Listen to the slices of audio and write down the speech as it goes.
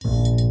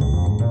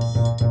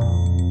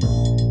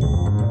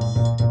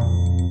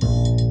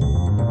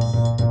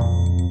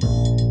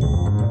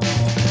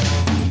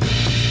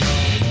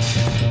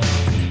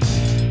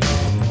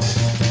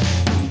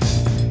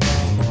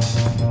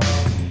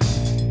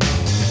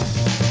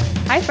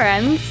Hi,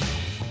 friends.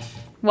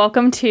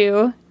 Welcome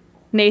to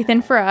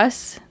Nathan for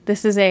Us.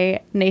 This is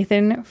a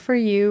Nathan for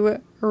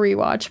You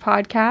rewatch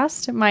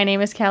podcast. My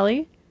name is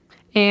Kelly.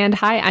 And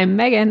hi, I'm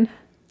Megan.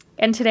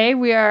 And today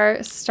we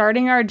are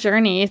starting our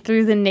journey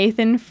through the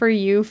Nathan for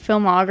You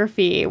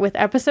filmography with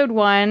episode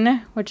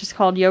 1, which is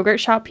called Yogurt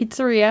Shop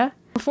Pizzeria.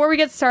 Before we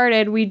get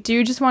started, we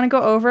do just want to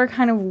go over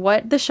kind of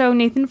what the show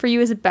Nathan for You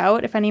is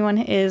about, if anyone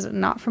is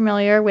not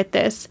familiar with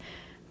this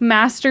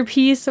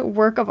masterpiece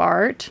work of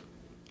art.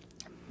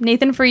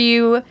 Nathan for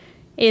You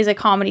is a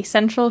Comedy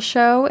Central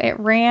show. It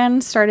ran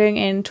starting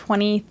in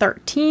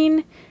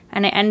 2013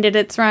 and it ended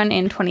its run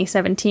in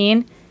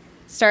 2017.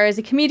 Stars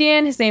a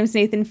comedian. His name's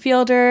Nathan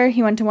Fielder.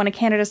 He went to one of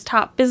Canada's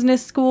top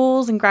business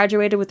schools and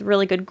graduated with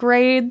really good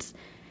grades.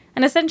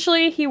 And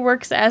essentially, he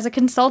works as a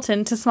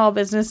consultant to small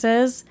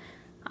businesses,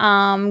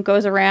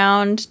 goes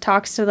around,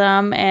 talks to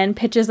them, and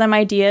pitches them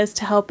ideas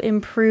to help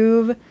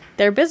improve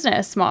their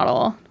business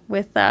model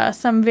with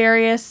some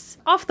various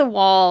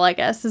off-the-wall, I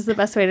guess, is the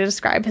best way to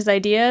describe his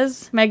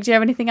ideas. Meg, do you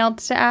have anything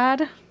else to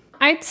add?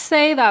 I'd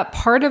say that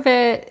part of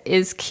it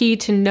is key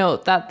to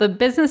note that the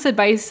business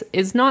advice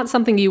is not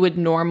something you would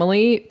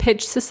normally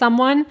pitch to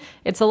someone.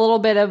 It's a little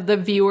bit of the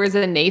viewers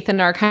and Nathan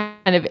are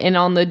kind of in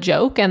on the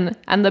joke, and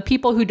the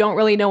people who don't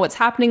really know what's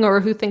happening or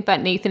who think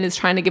that Nathan is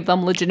trying to give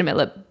them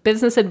legitimate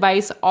business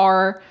advice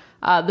are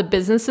the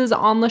businesses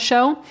on the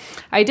show.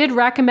 I did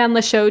recommend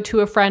the show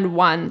to a friend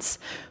once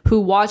who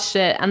watched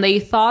it and they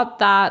thought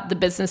that the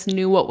business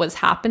knew what was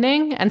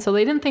happening, and so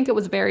they didn't think it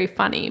was very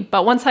funny.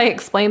 But once I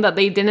explained that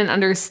they didn't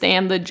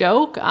understand the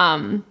joke,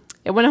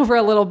 it went over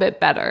a little bit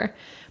better.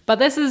 But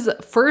this is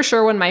for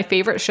sure one of my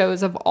favorite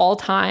shows of all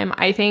time.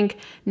 I think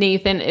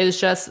Nathan is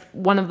just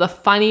one of the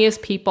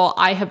funniest people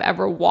I have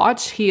ever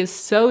watched. He is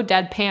so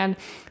deadpan,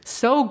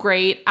 so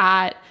great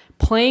at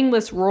playing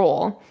this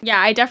role.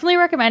 Yeah, I definitely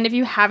recommend if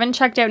you haven't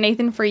checked out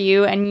Nathan for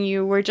You and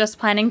you were just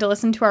planning to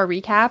listen to our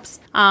recaps,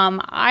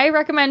 I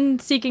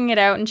recommend seeking it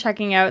out and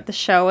checking out the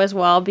show as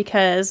well,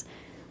 because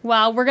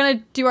while we're going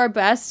to do our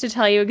best to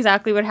tell you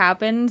exactly what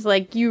happens,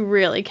 like, you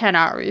really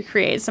cannot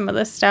recreate some of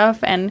this stuff.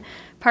 And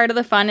part of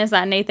the fun is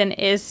that Nathan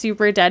is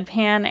super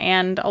deadpan,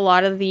 and a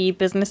lot of the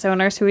business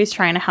owners who he's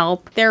trying to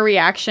help, their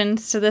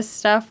reactions to this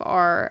stuff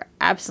are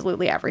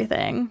absolutely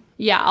everything.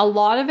 Yeah, a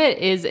lot of it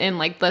is in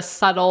like the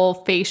subtle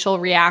facial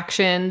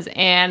reactions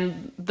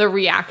and the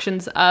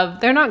reactions of,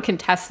 they're not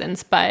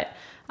contestants, but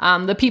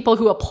the people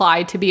who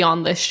apply to be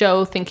on this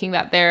show, thinking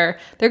that they're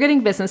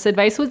getting business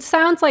advice, which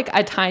sounds like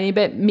a tiny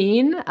bit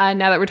mean now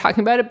that we're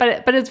talking about it,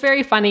 but it's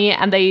very funny,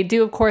 and they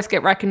do of course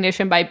get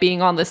recognition by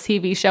being on this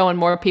TV show and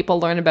more people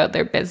learn about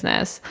their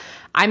business.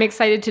 I'm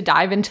excited to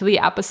dive into the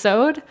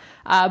episode,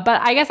 but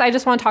I guess I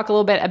just want to talk a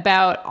little bit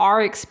about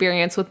our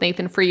experience with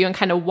Nathan for You and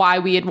kind of why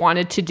we had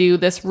wanted to do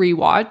this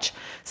rewatch.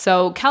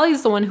 So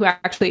Kelly's the one who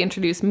actually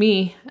introduced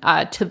me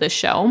to the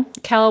show.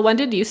 Kelly, when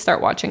did you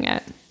start watching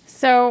it?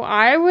 So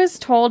I was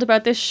told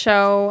about this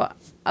show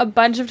a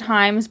bunch of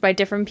times by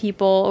different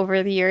people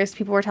over the years.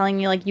 People were telling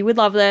me, like, you would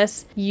love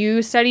this.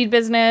 You studied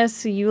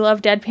business. You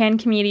love deadpan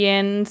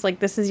comedians. Like,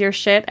 this is your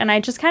shit. And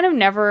I just kind of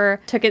never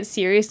took it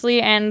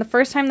seriously. And the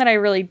first time that I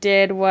really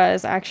did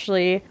was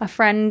actually a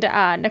friend,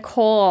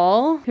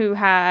 Nicole, who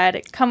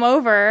had come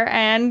over,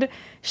 and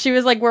she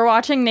was like, we're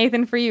watching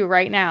Nathan for You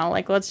right now.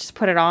 Like, let's just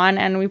put it on.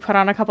 And we put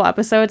on a couple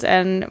episodes,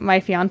 and my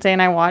fiance and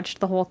I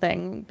watched the whole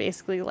thing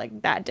basically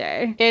like that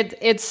day.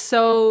 It's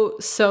so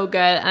good.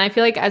 And I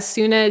feel like as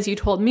soon as you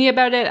told me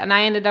about it and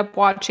I ended up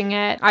watching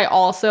it, I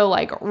also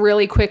like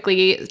really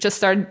quickly just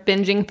started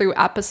binging through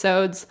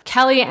episodes.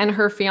 Kelly and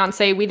her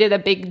fiance, we did a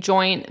big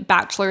joint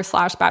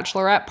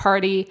bachelor/bachelorette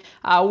party.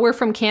 We're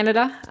from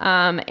Canada,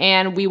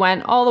 and we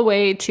went all the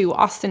way to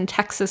Austin,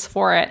 Texas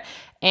for it.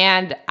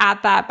 And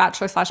at that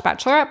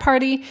bachelor/bachelorette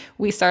party,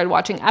 we started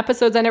watching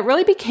episodes, and it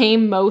really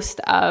became most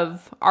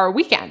of our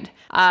weekend.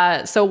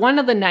 So one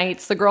of the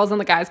nights, the girls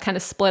and the guys kind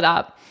of split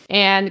up,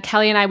 and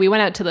Kelly and I, we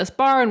went out to this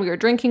bar and we were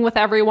drinking with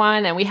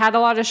everyone, and we had a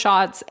lot of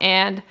shots,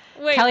 and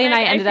Kelly and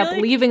I ended up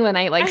leaving the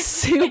night like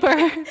super.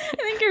 I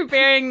think you're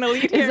burying the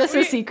lead here. Is this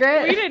a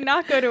secret? We did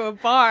not go to a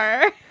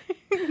bar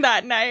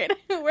that night.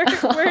 Where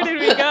did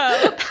we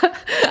go?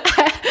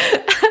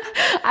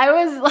 I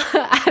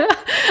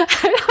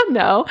don't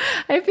know.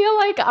 I feel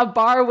like a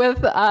bar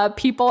with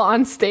people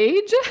on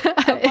stage.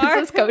 Is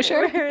this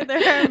kosher? Where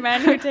there are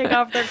men who take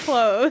off their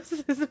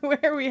clothes is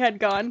where we had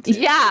gone to.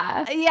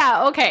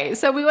 Yeah. Okay.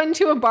 So we went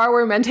to a bar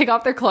where men take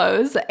off their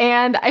clothes,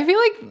 and I feel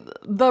like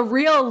the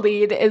real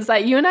lead is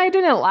that you and I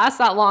didn't last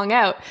that long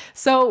out.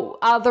 So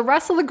the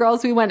rest of the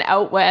girls we went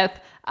out with,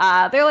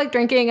 they're like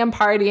drinking and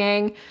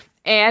partying.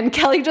 And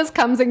Kelly just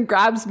comes and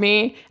grabs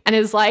me and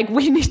is like,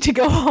 we need to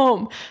go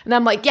home. And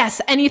I'm like, yes,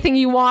 anything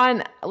you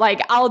want.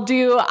 Like, I'll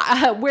do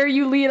where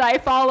you lead, I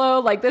follow.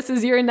 Like, this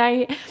is your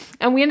night.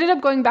 And we ended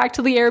up going back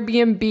to the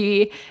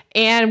Airbnb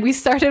and we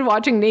started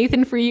watching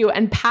Nathan for You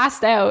and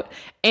passed out.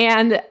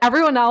 And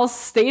everyone else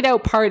stayed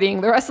out partying.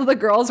 The rest of the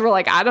girls were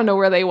like, I don't know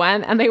where they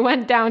went. And they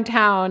went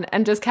downtown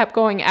and just kept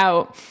going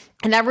out.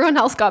 And everyone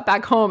else got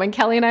back home. And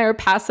Kelly and I are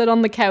passed out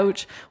on the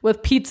couch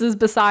with pizzas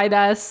beside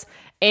us.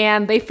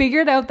 And they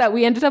figured out that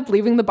we ended up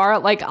leaving the bar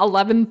at like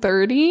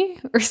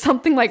 11:30 or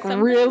something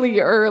really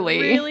early.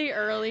 Really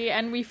early.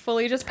 And we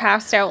fully just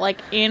passed out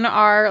like in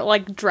our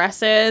like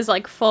dresses,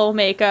 like full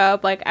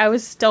makeup. Like I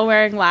was still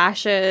wearing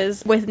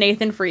lashes with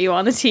Nathan For You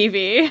on the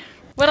TV.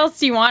 What else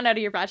do you want out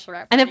of your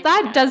bachelorette? And if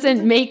that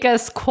doesn't make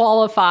us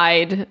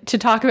qualified to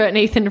talk about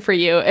Nathan For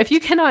You, if you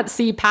cannot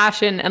see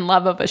passion and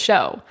love of a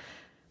show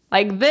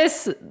like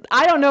this,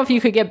 I don't know if you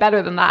could get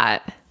better than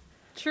that.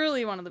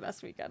 Truly one of the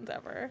best weekends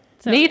ever.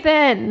 So,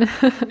 Nathan,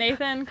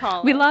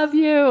 call we us. love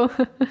you.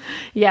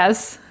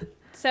 Yes.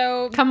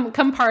 So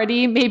come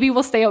party. Maybe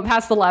we'll stay out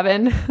past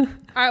 11.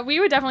 We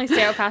would definitely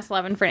stay out past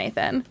 11 for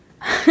Nathan.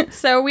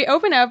 So we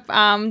open up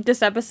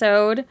this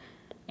episode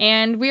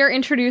and we are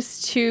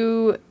introduced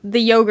to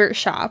the yogurt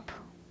shop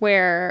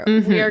where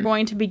we are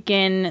going to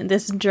begin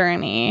this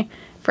journey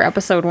for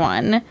episode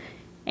 1.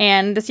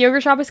 And this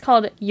yogurt shop is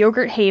called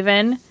Yogurt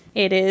Haven.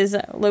 It is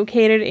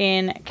located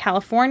in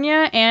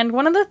California, and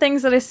one of the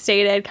things that is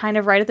stated kind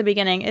of right at the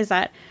beginning is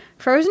that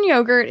frozen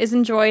yogurt is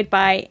enjoyed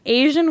by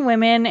Asian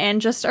women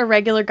and just a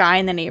regular guy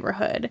in the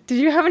neighborhood. Did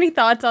you have any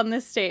thoughts on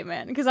this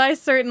statement? Because I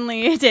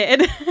certainly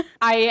did.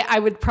 I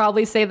would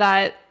probably say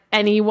that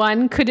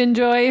anyone could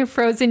enjoy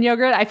frozen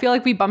yogurt. I feel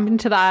like we bump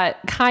into that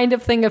kind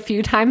of thing a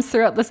few times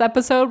throughout this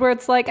episode where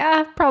it's like,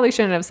 probably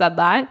shouldn't have said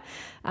that.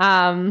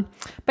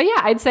 But yeah,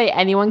 I'd say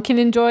anyone can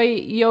enjoy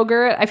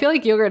yogurt. I feel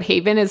like Yogurt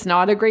Haven is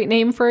not a great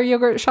name for a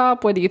yogurt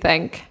shop. What do you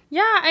think?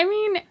 Yeah, I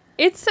mean,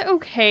 it's an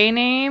okay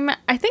name.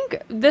 I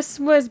think this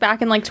was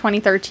back in like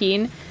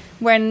 2013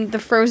 when the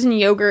frozen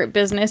yogurt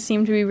business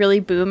seemed to be really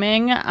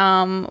booming.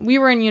 We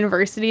were in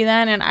university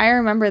then, and I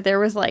remember there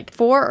was like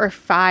 4 or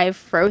 5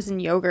 frozen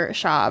yogurt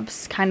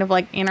shops kind of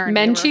like in our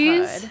Menchie's?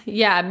 neighborhood.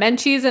 Yeah,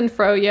 Menchie's and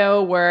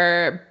Froyo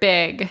were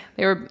big.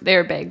 They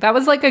were big. That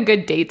was like a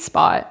good date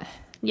spot.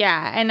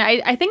 Yeah, and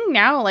I think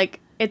now, like,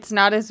 it's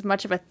not as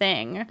much of a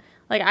thing.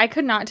 Like, I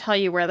could not tell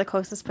you where the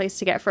closest place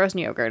to get frozen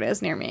yogurt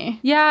is near me.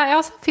 Yeah, I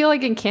also feel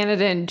like in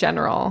Canada in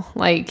general,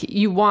 like, if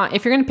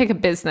you're going to pick a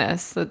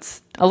business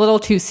that's a little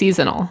too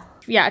seasonal.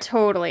 Yeah,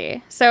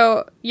 totally.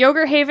 So,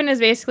 Yogurt Haven is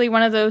basically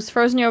one of those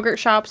frozen yogurt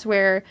shops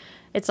where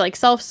it's, like,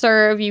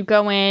 self-serve. You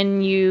go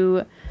in,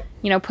 you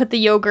put the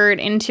yogurt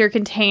into your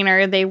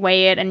container, they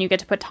weigh it, and you get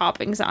to put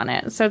toppings on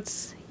it. So,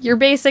 it's your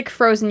basic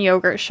frozen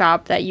yogurt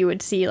shop that you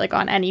would see like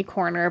on any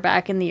corner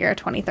back in the year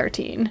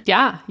 2013.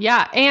 Yeah.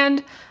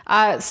 And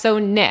so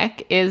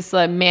Nick is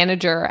the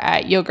manager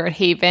at Yogurt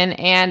Haven,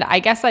 and I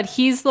guess that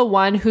he's the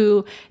one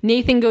who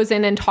Nathan goes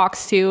in and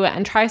talks to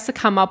and tries to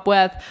come up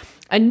with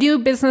a new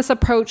business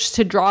approach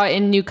to draw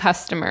in new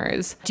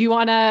customers. Do you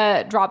want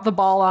to drop the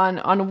ball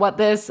on what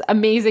this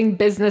amazing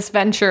business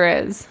venture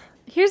is?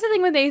 Here's the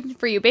thing with Nathan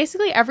For You.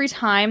 Basically, every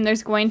time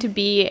there's going to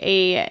be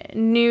a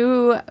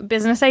new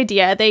business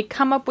idea, they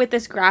come up with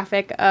this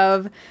graphic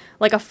of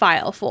like a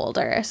file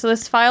folder. So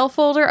this file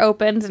folder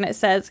opens and it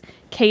says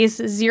case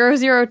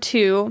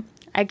 002.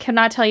 I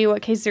cannot tell you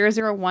what case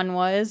 001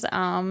 was.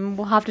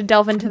 We'll have to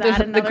delve into that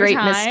another the great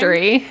time.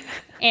 Mystery.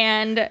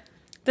 And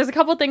there's a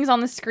couple things on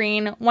the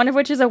screen, one of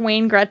which is a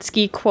Wayne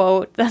Gretzky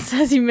quote that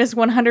says you miss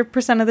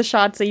 100% of the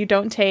shots that you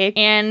don't take.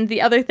 And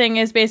the other thing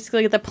is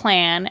basically the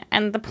plan.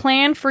 And the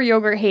plan for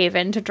Yogurt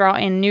Haven to draw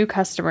in new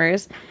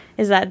customers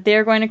is that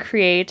they're going to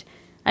create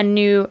a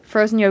new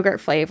frozen yogurt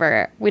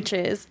flavor, which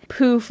is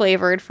poo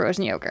flavored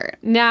frozen yogurt.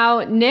 Now,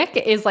 Nick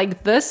is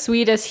like the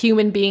sweetest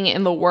human being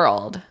in the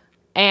world.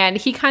 And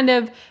he kind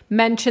of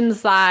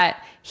mentions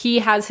that he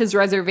has his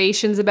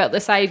reservations about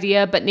this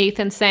idea, but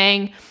Nathan's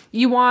saying,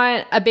 you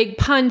want a big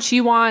punch,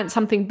 you want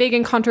something big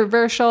and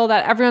controversial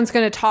that everyone's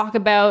going to talk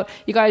about.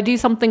 You got to do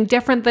something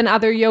different than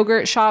other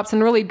yogurt shops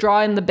and really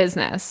draw in the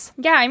business.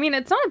 Yeah, I mean,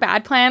 it's not a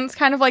bad plan. It's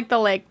kind of like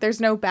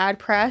there's no bad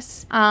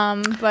press.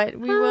 But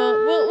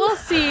we'll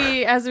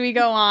see as we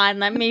go on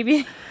that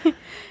maybe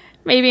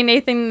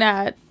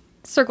Nathan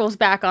circles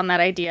back on that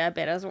idea a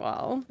bit as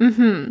well.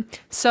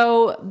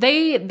 So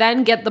they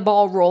then get the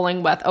ball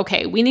rolling with,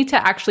 okay, we need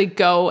to actually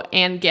go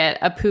and get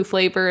a poo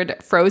flavored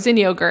frozen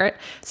yogurt.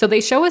 So they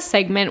show a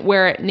segment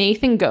where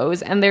Nathan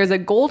goes and there's a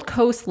Gold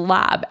Coast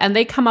lab and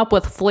they come up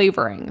with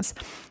flavorings.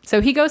 So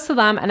he goes to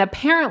them, and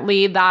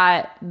apparently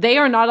that they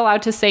are not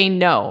allowed to say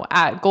no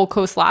at Gold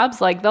Coast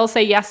Labs. Like, they'll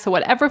say yes to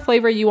whatever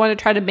flavor you want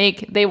to try to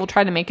make. They will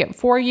try to make it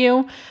for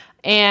you.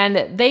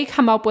 And they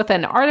come up with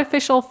an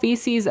artificial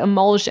feces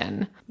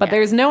emulsion, but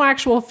there's no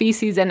actual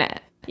feces in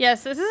it.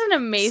 Yes, this is an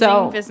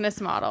amazing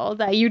business model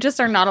that you just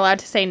are not allowed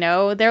to say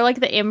no. They're like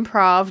the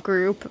improv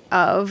group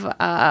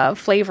of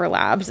Flavor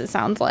Labs, it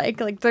sounds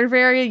like. Like, they're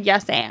very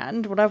yes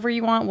and. Whatever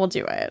you want, we'll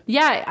do it.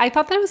 Yeah, I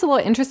thought that was a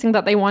little interesting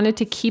that they wanted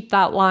to keep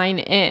that line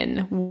in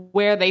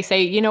where they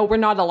say, we're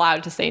not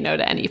allowed to say no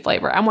to any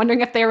flavor. I'm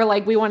wondering if they were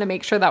like, we want to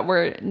make sure that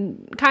we're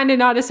kind of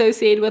not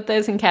associated with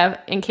this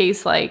in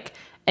case, like,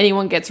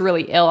 anyone gets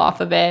really ill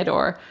off of it,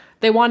 or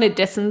they want to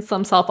distance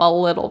themselves a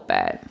little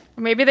bit.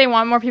 Maybe they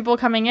want more people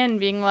coming in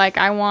being like,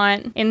 I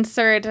want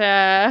insert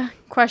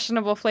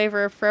questionable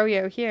flavor of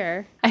Froyo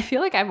here. I feel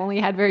like I've only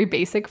had very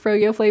basic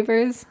Froyo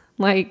flavors,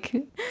 like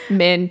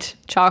mint,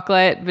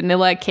 chocolate,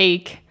 vanilla,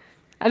 cake.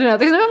 I don't know.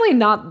 There's normally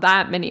not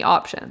that many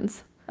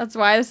options. That's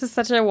why this is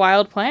such a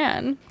wild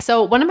plan.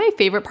 So one of my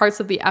favorite parts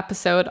of the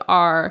episode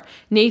are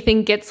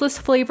Nathan gets this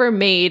flavor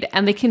made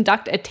and they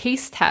conduct a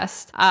taste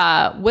test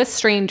with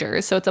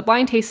strangers. So it's a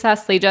blind taste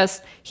test.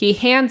 He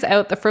hands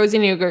out the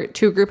frozen yogurt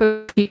to a group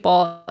of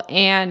people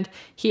and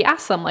he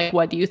asks them, like,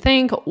 what do you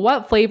think?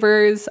 What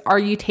flavors are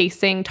you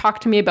tasting? Talk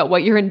to me about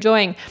what you're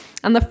enjoying.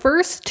 And the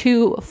first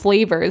two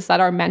flavors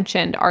that are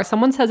mentioned are,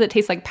 someone says it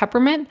tastes like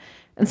peppermint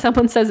and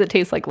someone says it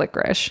tastes like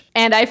licorice.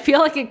 And I feel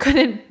like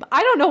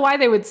I don't know why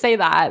they would say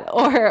that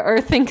or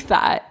think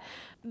that.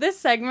 This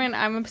segment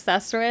I'm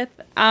obsessed with.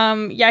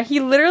 He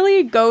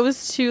literally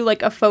goes to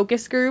like a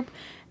focus group.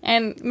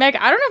 And Meg,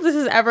 I don't know if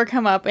this has ever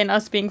come up in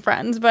us being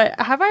friends, but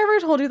have I ever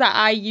told you that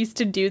I used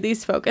to do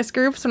these focus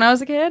groups when I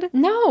was a kid?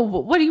 No.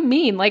 What do you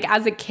mean? Like,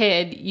 as a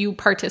kid, you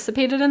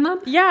participated in them?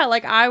 Yeah,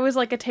 like I was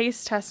like a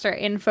taste tester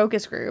in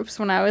focus groups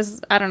when I was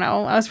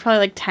probably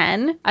like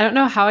 10. I don't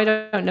know how I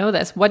don't know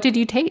this. What did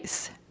you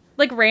taste?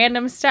 Like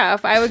random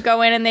stuff. I would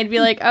go in and they'd be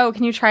like, oh,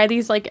 can you try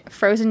these like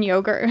frozen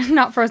yogurt?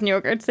 Not frozen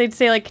yogurts. They'd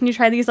say like, can you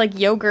try these like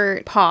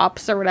yogurt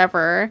pops or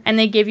whatever? And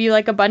they give you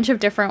like a bunch of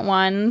different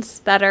ones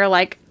that are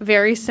like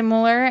very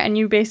similar. And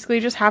you basically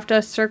just have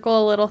to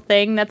circle a little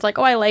thing that's like,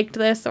 oh, I liked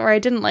this or I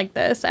didn't like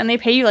this. And they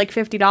pay you like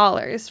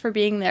 $50 for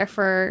being there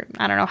for,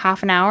 I don't know,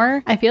 half an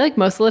hour. I feel like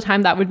most of the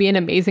time that would be an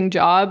amazing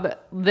job,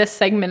 this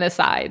segment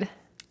aside.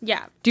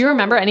 Yeah. Do you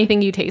remember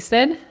anything you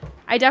tasted?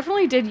 I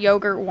definitely did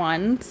yogurt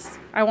once.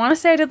 I want to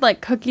say I did like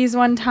cookies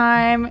one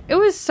time. It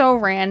was so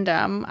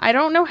random. I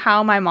don't know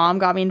how my mom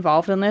got me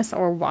involved in this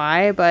or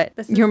why, but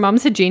Your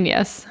mom's a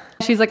genius.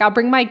 She's like, I'll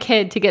bring my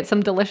kid to get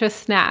some delicious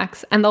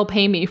snacks and they'll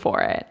pay me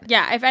for it.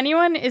 Yeah, if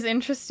anyone is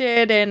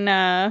interested in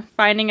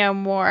finding out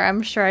more,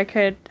 I'm sure I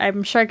could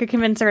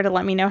convince her to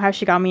let me know how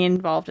she got me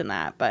involved in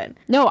that. But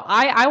no,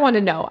 I want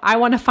to know. I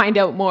want to find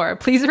out more.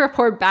 Please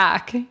report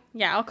back.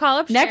 Yeah, I'll call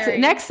up Sherry.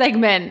 Next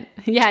segment.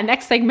 Yeah,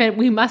 next segment,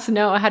 we must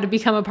know how to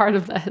become a part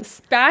of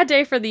this. Bad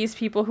day for these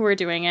people who are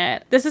doing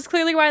it. This is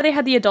clearly why they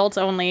had the adults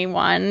only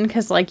one,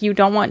 because like you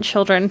don't want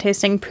children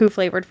tasting poo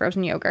flavored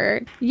frozen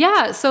yogurt.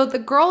 Yeah, so the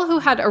girl who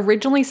had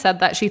originally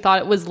said that she thought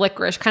it was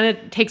licorice kind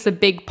of takes a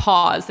big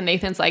pause, and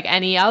Nathan's like,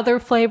 any other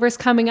flavors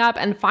coming up?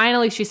 And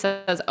finally she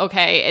says,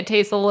 okay, it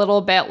tastes a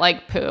little bit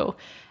like poo.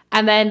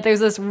 And then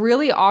there's this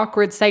really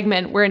awkward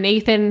segment where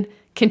Nathan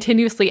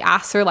continuously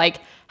asks her, like,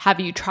 have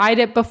you tried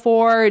it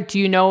before? Do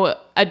you know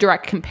a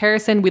direct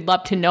comparison? We'd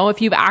love to know if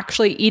you've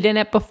actually eaten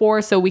it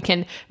before so we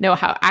can know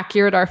how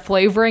accurate our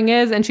flavoring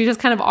is. And she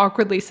just kind of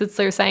awkwardly sits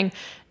there saying,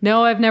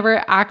 no, I've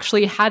never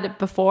actually had it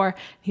before.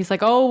 He's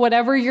like, oh,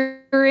 whatever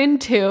you're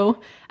into.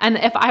 And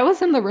if I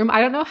was in the room,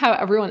 I don't know how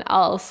everyone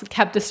else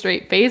kept a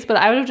straight face, but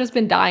I would have just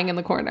been dying in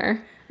the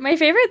corner. My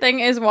favorite thing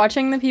is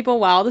watching the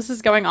people while this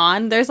is going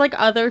on. There's like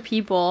other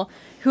people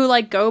who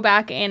like go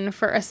back in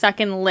for a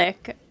second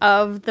lick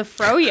of the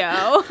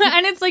froyo.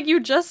 And it's like, you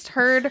just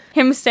heard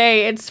him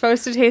say it's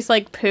supposed to taste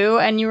like poo.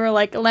 And you were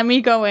like, let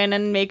me go in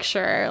and make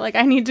sure. Like,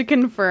 I need to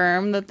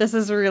confirm that this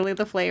is really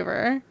the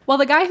flavor. Well,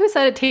 the guy who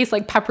said it tastes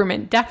like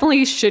peppermint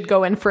definitely should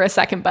go in for a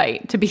second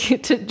bite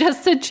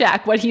just to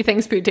check what he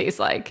thinks poo tastes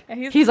like.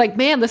 He's like,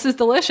 man, this is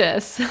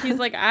delicious. He's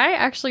like, I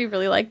actually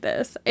really like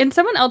this. And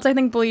someone else, I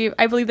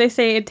believe they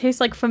say it tastes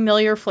like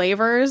familiar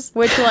flavors,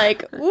 which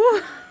like,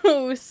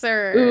 ooh,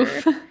 sir.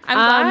 Oof.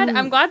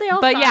 I'm glad they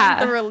all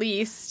signed the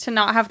release to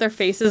not have their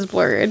faces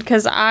blurred,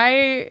 because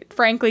I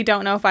frankly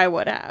don't know if I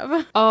would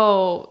have.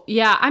 Oh,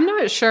 yeah, I'm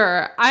not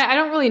sure. I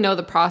don't really know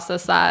the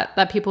process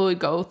that people would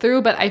go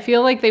through, but I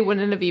feel like they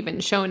wouldn't have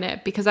even shown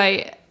it, because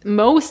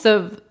most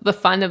of the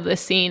fun of this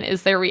scene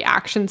is their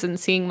reactions and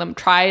seeing them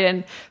try it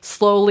and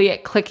slowly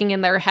it clicking in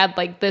their head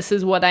like, this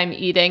is what I'm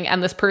eating,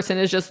 and this person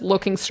is just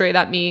looking straight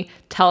at me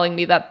telling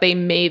me that they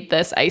made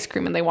this ice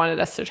cream and they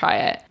wanted us to try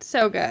it.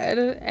 So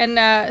good.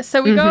 And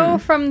so we go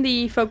from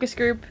the focus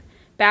group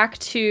back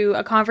to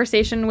a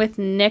conversation with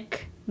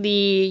Nick, the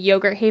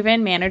Yogurt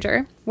Haven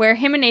manager, where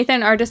him and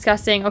Nathan are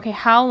discussing, okay,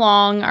 how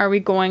long are we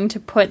going to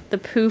put the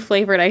poo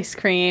flavored ice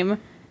cream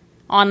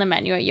on the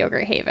menu at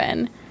Yogurt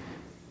Haven?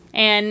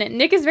 And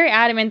Nick is very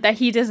adamant that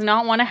he does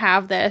not want to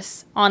have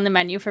this on the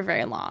menu for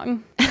very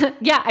long.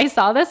 Yeah, I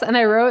saw this and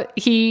I wrote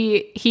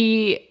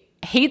he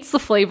hates the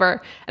flavor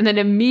and then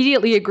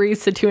immediately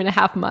agrees to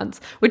 2.5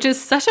 months, which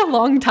is such a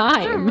long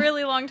time. It's a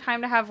really long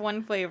time to have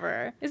one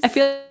flavor. I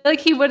feel like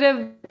he would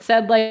have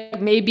said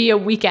like maybe a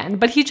weekend,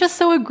 but he's just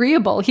so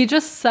agreeable. He's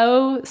just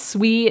so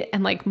sweet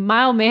and like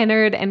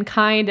mild-mannered and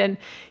kind, and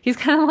he's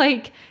kind of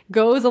like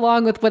goes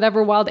along with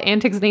whatever wild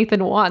antics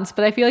Nathan wants,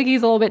 but I feel like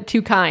he's a little bit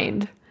too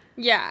kind.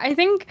 Yeah, I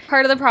think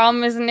part of the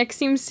problem is Nick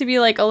seems to be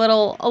like a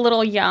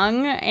little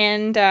young,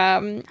 and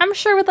I'm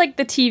sure with like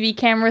the TV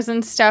cameras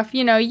and stuff,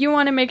 you know, you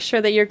want to make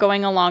sure that you're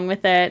going along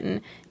with it,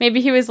 and maybe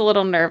he was a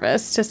little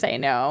nervous to say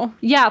no.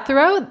 Yeah,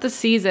 throughout the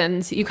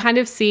seasons, you kind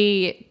of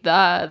see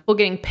the people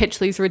getting pitched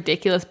these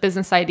ridiculous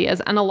business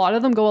ideas, and a lot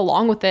of them go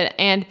along with it,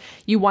 and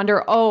you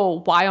wonder,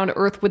 oh, why on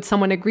earth would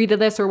someone agree to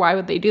this, or why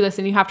would they do this?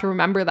 And you have to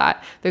remember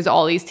that there's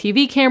all these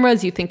TV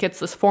cameras. You think it's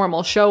this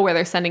formal show where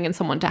they're sending in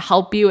someone to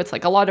help you. It's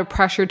like a lot of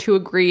pressure to to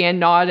agree and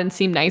nod and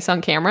seem nice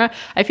on camera.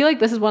 I feel like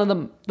this is one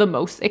of the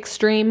most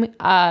extreme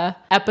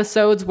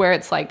episodes where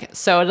it's like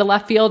so out of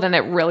left field and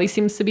it really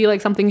seems to be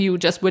like something you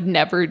just would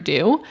never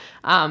do.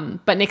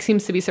 But Nick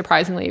seems to be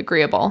surprisingly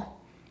agreeable.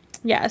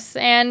 Yes,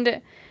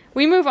 and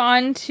we move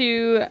on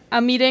to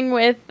a meeting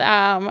with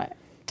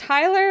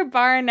Tyler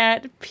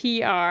Barnett,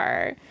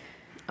 PR.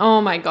 Oh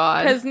my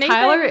God.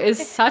 Tyler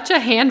is such a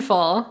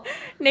handful.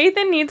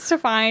 Nathan needs to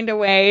find a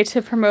way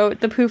to promote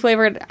the poo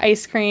flavored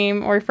ice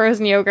cream or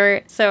frozen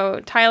yogurt.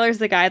 So Tyler's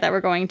the guy that we're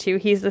going to.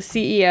 He's the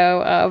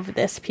CEO of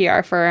this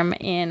PR firm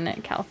in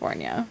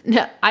California.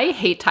 I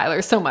hate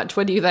Tyler so much.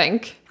 What do you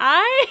think?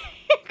 I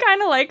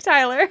kind of like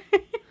Tyler.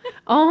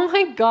 Oh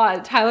my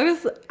God.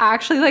 Tyler's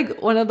actually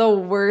like one of the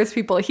worst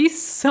people. He's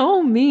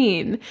so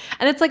mean.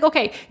 And it's like,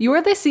 okay,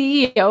 you're the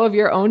CEO of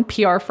your own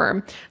PR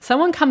firm.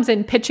 Someone comes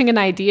in pitching an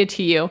idea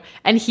to you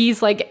and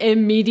he's like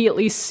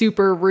immediately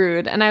super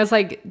rude. And I was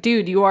like,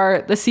 dude, you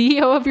are the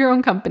CEO of your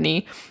own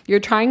company. You're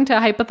trying to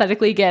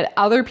hypothetically get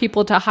other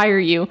people to hire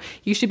you.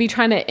 You should be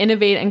trying to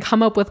innovate and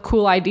come up with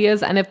cool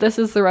ideas. And if this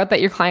is the route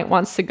that your client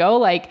wants to go,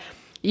 like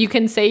you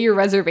can say your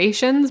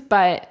reservations,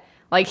 but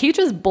like he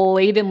just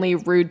blatantly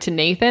rude to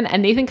Nathan,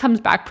 and Nathan comes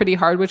back pretty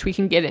hard, which we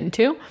can get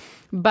into,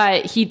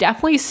 but he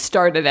definitely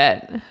started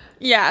it.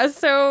 Yeah,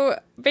 so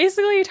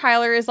basically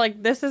Tyler is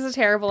like, this is a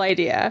terrible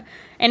idea.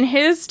 And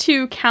his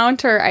two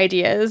counter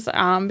ideas,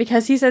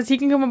 because he says he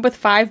can come up with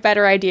 5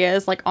 better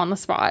ideas like on the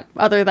spot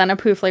other than a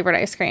poo flavored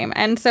ice cream.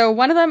 And so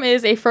one of them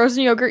is a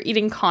frozen yogurt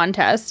eating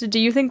contest. Do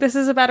you think this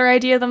is a better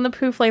idea than the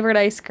poo flavored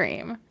ice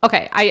cream?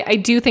 Okay, I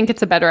do think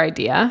it's a better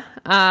idea.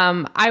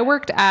 I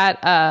worked at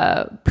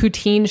a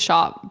poutine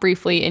shop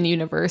briefly in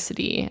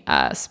university,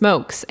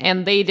 Smokes,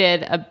 and they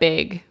did a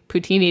big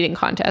poutine eating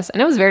contest,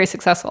 and it was very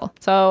successful.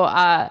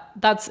 So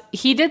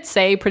he did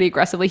say pretty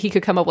aggressively he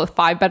could come up with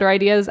 5 better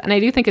ideas, and I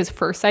do think his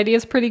first idea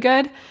is pretty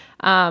good.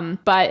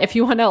 But if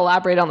you want to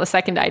elaborate on the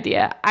second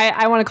idea,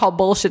 I want to call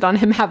bullshit on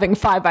him having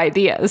 5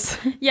 ideas.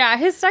 Yeah,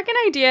 his second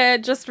idea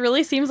just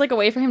really seems like a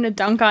way for him to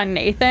dunk on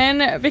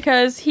Nathan,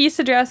 because he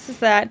suggests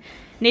that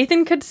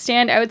Nathan could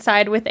stand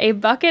outside with a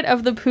bucket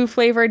of the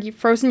poo-flavored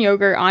frozen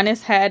yogurt on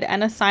his head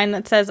and a sign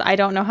that says, "I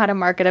don't know how to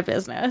market a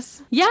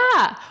business."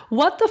 Yeah,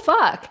 what the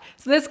fuck?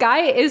 So this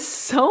guy is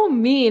so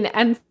mean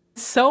and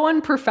so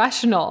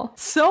unprofessional.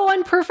 So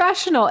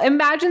unprofessional.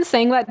 Imagine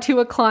saying that to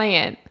a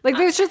client. Like,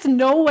 there's just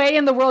no way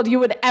in the world you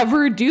would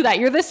ever do that.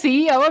 You're the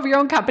CEO of your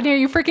own company. Are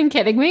you freaking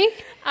kidding me?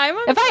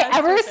 If I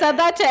ever said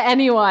that to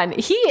anyone,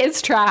 he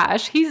is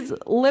trash. He's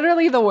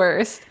literally the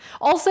worst.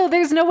 Also,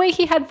 there's no way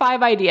he had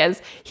 5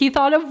 ideas. He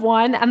thought of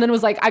one and then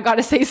was like, I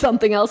gotta say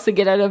something else to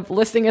get out of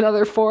listing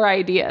another 4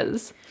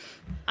 ideas.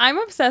 I'm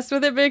obsessed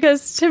with it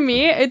because to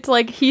me, it's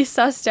like he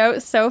sussed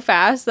out so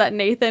fast that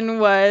Nathan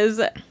was,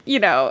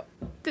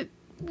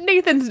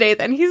 Nathan's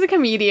Nathan. He's a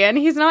comedian.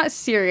 He's not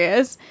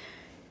serious.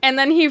 And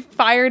then he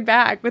fired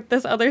back with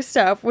this other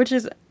stuff, which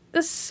is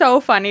so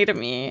funny to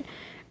me.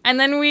 And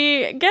then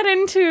we get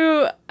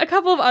into a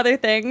couple of other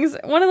things.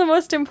 One of the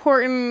most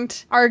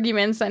important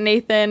arguments that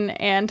Nathan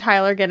and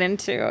Tyler get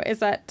into is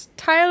that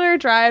Tyler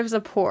drives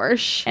a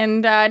Porsche.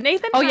 And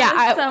Nathan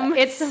has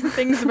some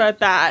things about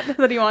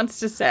that he wants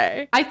to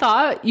say. I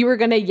thought you were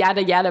going to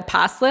yada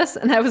past this,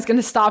 and I was going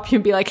to stop you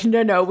and be like,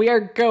 no, we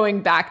are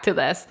going back to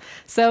this.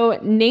 So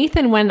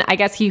Nathan, when I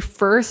guess he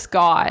first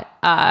got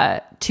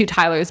to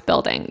Tyler's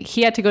building,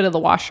 he had to go to the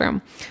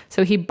washroom.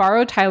 So he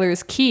borrowed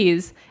Tyler's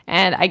keys,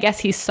 and I guess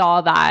he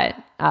saw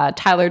that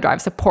Tyler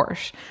drives a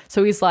Porsche.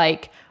 So he's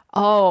like,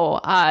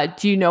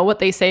 do you know what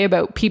they say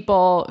about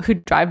people who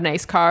drive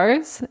nice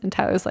cars? And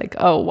Tyler's like,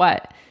 oh,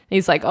 what? And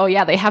he's like, oh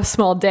yeah, they have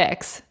small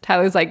dicks.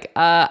 Tyler's like,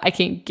 I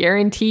can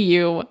guarantee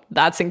you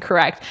that's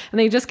incorrect. And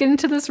they just get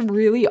into this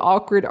really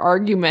awkward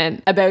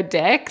argument about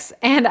dicks.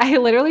 And I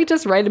literally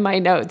just write in my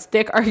notes,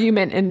 dick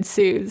argument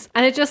ensues.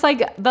 And it's just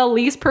like the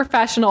least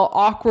professional,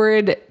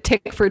 awkward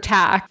tick for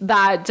tack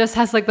that just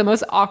has like the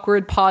most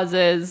awkward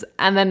pauses.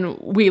 And then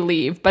we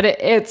leave. But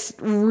it's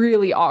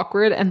really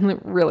awkward and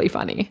really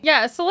funny.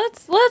 Yeah, so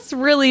let's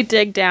really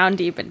dig down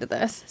deep into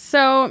this.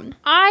 So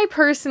I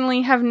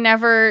personally have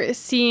never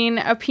seen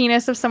a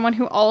penis of someone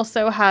who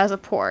also has a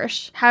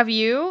Porsche. Have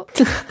you?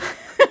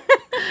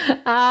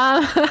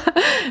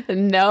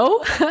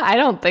 No, I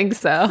don't think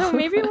so. So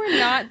maybe we're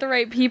not the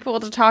right people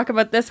to talk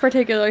about this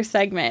particular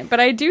segment, but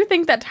I do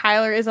think that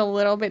Tyler is a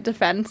little bit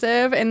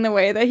defensive in the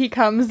way that he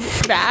comes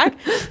back,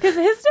 because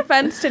his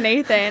defense to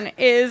Nathan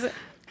is,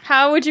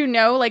 how would you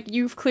know? Like,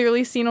 you've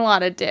clearly seen a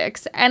lot of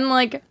dicks. And,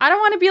 like, I don't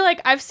want to be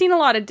like, I've seen a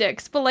lot of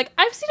dicks, but, like,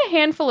 I've seen a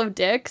handful of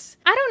dicks.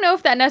 I don't know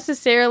if that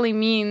necessarily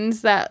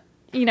means that,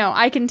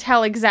 I can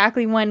tell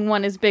exactly when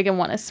one is big and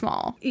one is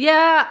small.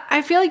 Yeah,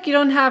 I feel like you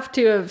don't have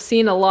to have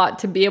seen a lot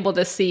to be able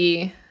to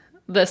see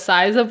the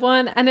size of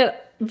one. And it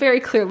very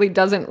clearly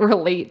doesn't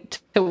relate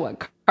to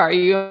what car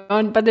you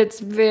own, but it's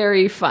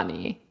very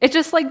funny. It's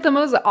just, like, the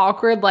most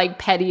awkward, like,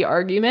 petty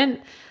argument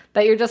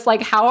that you're just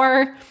like, how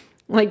are,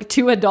 like,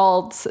 2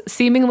 adults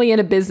seemingly in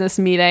a business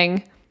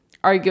meeting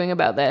arguing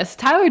about this.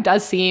 Tyler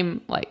does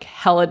seem like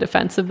hella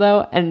defensive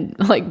though, and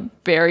like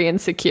very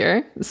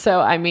insecure.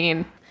 So I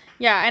mean,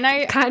 yeah, and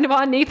I kind of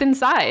on Nathan's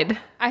side.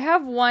 I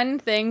have one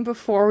thing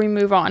before we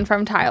move on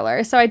from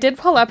Tyler. So I did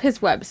pull up his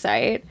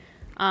website,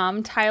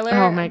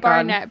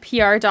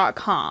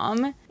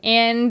 tylerbarnettpr.com,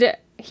 and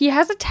he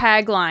has a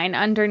tagline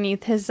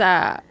underneath his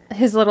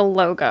little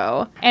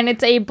logo, and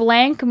it's a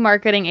blank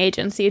marketing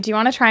agency. Do you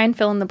want to try and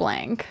fill in the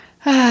blank?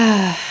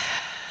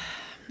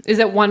 Is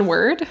it one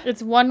word?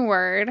 It's one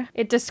word.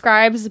 It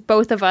describes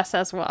both of us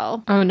as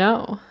well. Oh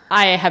no.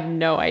 I have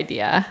no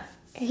idea.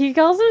 He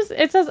calls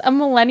it says a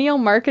millennial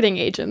marketing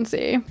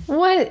agency.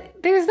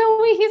 What? There's no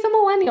way he's a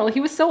millennial. He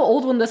was so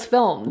old when this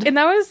filmed. And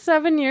that was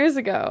 7 years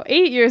ago.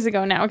 8 years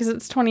ago now, because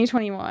it's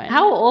 2021.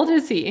 How old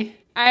is he?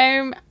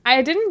 I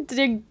didn't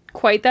dig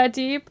quite that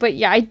deep, but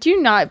yeah, I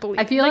do not believe.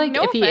 I feel like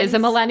no if offense. he is a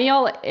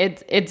millennial,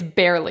 it's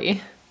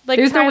barely. Like,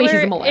 there's Tyler, no way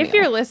he's a millennial. If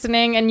you're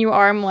listening and you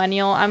are a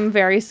millennial, I'm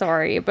very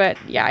sorry, but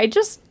yeah, I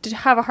just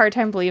have a hard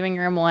time believing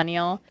you're a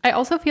millennial. I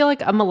also feel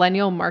like a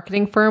millennial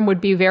marketing firm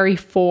would be very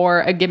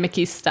for a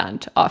gimmicky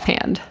stunt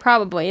offhand.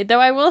 Probably.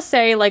 Though I will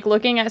say, like,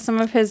 looking at some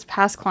of his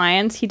past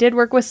clients, he did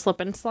work with Slip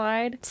and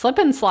Slide. Slip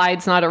and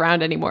Slide's not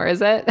around anymore,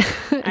 is it?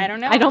 I don't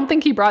know. I don't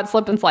think he brought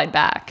Slip and Slide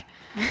back.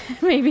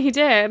 Maybe he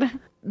did.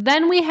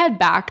 Then we head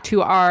back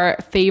to our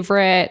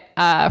favorite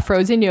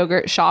frozen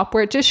yogurt shop,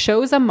 where it just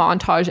shows a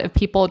montage of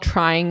people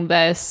trying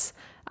this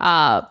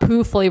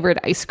poo flavored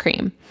ice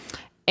cream.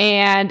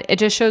 And it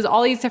just shows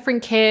all these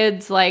different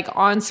kids like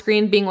on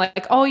screen being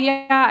like, oh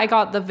yeah, I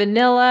got the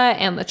vanilla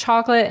and the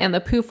chocolate and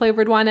the poo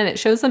flavored one. And it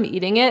shows them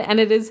eating it. And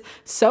it is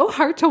so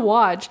hard to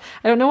watch.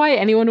 I don't know why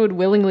anyone would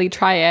willingly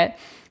try it.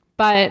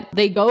 But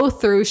they go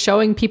through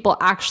showing people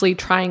actually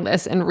trying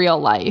this in real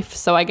life.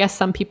 So I guess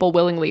some people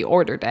willingly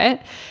ordered it.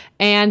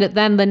 And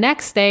then the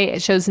next day,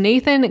 it shows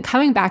Nathan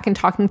coming back and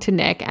talking to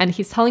Nick. And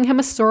he's telling him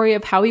a story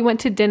of how he went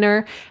to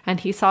dinner and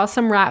he saw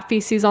some rat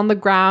feces on the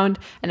ground.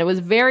 And it was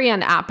very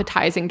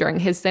unappetizing during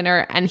his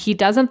dinner. And he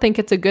doesn't think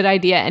it's a good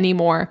idea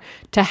anymore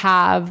to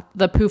have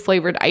the poo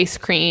flavored ice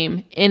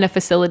cream in a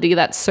facility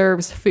that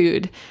serves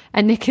food.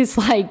 And Nick is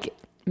like,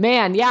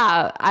 man,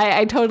 yeah,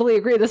 I totally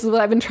agree. This is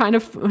what I've been trying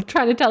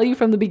to tell you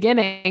from the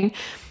beginning.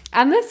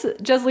 And this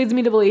just leads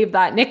me to believe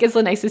that Nick is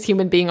the nicest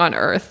human being on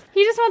earth.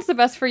 He just wants the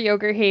best for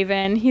Yogurt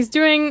Haven. He's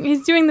doing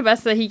the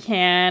best that he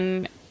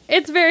can.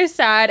 It's a very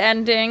sad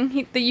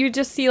ending. You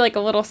just see like a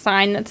little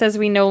sign that says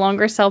we no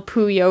longer sell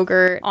poo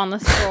yogurt on the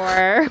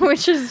store,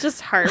 which is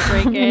just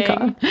heartbreaking. Oh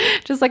my God.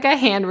 Just like a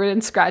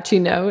handwritten scratchy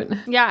note.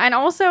 Yeah, and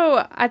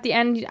also at the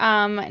end,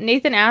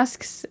 Nathan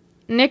asks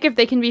Nick if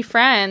they can be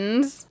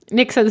friends.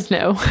 Nick says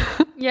no.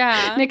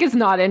 Yeah. Nick is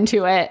not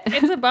into it.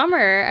 It's a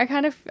bummer.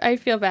 I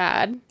feel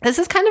bad. This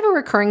is kind of a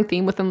recurring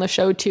theme within the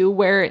show too,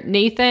 where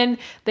Nathan,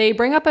 they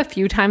bring up a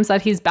few times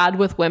that he's bad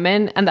with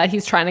women and that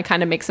he's trying to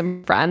kind of make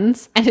some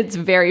friends. And it's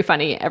very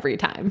funny every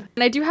time.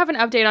 And I do have an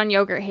update on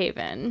Yogurt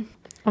Haven.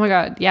 Oh my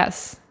God,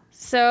 yes.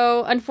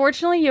 So,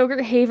 unfortunately,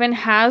 Yogurt Haven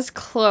has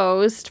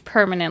closed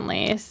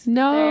permanently.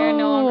 No. They're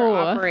no longer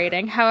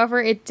operating.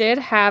 However, it did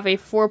have a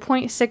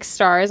 4.6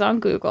 stars on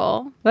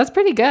Google. That's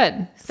pretty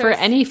good for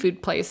any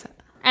food place.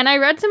 And I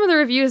read some of the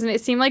reviews, and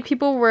it seemed like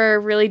people were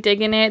really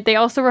digging it. They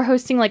also were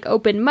hosting, like,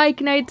 open mic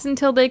nights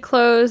until they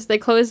closed. They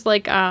closed,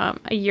 like, a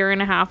year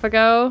and a half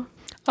ago.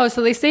 Oh,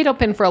 so they stayed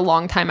open for a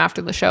long time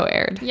after the show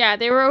aired. Yeah,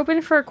 they were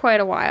open for quite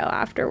a while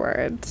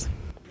afterwards.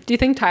 Do you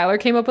think Tyler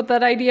came up with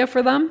that idea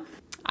for them?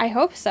 I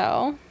hope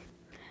so.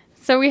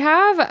 So we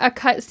have a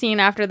cut scene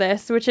after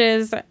this, which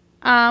is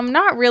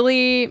not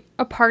really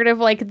a part of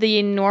like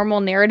the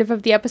normal narrative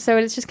of the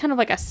episode. It's just kind of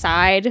like a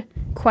side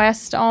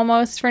quest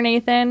almost for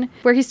Nathan,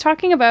 where he's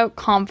talking about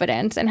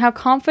confidence and how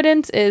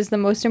confidence is the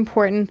most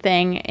important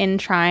thing in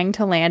trying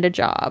to land a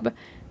job.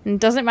 And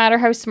it doesn't matter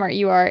how smart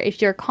you are,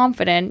 if you're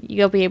confident,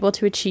 you'll be able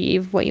to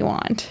achieve what you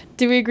want.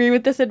 Do we agree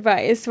with this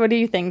advice? What are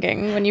you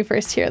thinking when you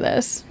first hear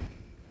this?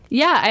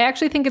 Yeah, I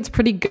actually think it's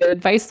pretty good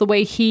advice. The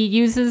way he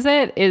uses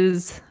it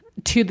is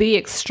to the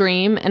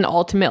extreme and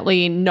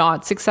ultimately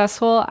not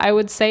successful, I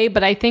would say.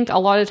 But I think a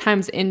lot of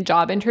times in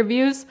job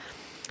interviews,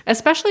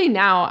 especially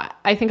now,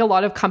 I think a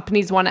lot of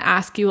companies want to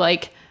ask you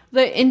like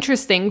the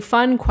interesting,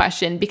 fun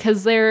question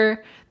because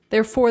they're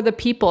for the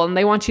people and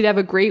they want you to have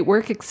a great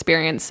work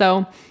experience.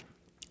 So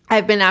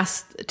I've been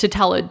asked to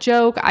tell a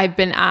joke. I've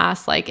been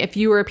asked, like, if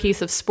you were a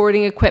piece of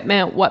sporting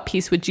equipment, what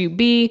piece would you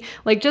be?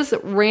 Like, just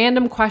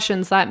random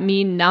questions that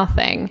mean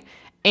nothing.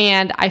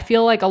 And I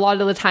feel like a lot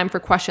of the time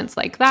for questions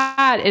like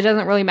that, it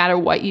doesn't really matter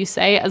what you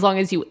say as long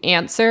as you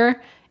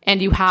answer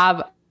and you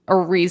have a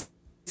reason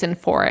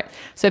for it.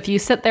 So if you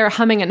sit there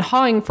humming and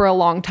hawing for a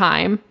long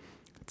time,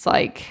 it's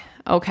like,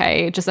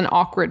 okay, just an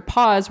awkward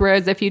pause.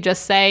 Whereas if you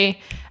just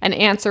say an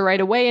answer right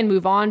away and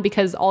move on,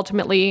 because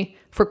ultimately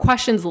for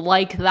questions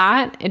like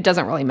that, it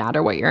doesn't really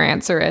matter what your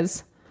answer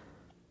is.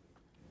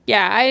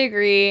 Yeah, I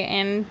agree.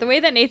 And the way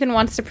that Nathan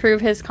wants to prove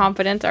his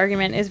confidence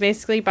argument is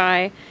basically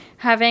by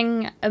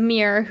having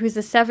Amir, who's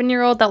a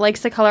 7-year-old that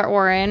likes the color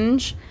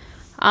orange,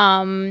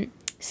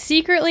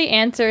 secretly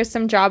answer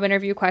some job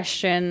interview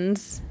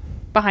questions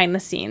behind the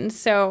scenes.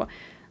 So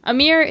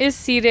Amir is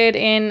seated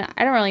in,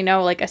 I don't really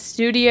know, like a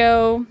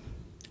studio.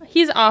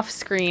 He's off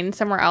screen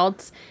somewhere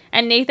else.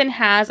 And Nathan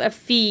has a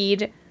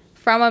feed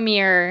from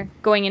Amir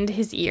going into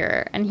his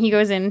ear. And he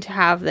goes in to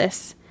have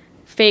this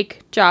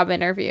fake job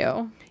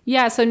interview.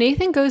 Yeah, so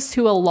Nathan goes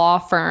to a law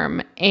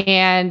firm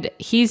and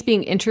he's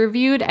being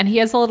interviewed and he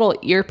has a little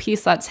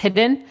earpiece that's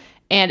hidden.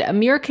 And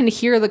Amir can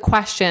hear the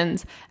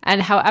questions,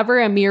 and however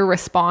Amir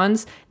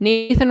responds,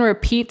 Nathan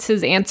repeats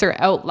his answer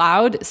out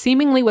loud,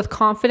 seemingly with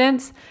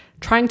confidence,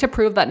 trying to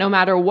prove that no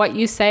matter what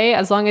you say,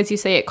 as long as you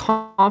say it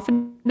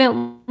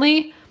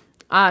confidently,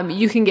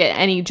 you can get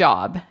any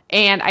job.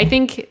 And I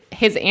think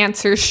his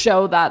answers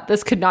show that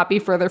this could not be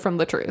further from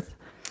the truth.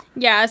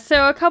 Yeah,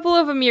 so a couple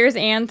of Amir's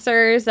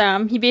answers,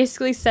 he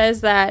basically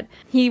says that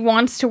he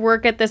wants to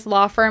work at this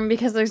law firm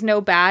because there's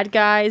no bad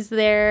guys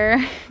there.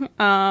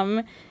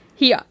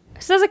 He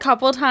says a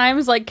couple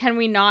times, like, can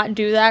we not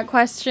do that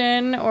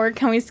question, or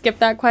can we skip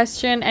that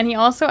question? And he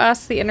also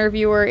asks the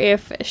interviewer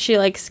if she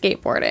likes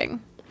skateboarding.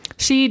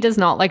 She does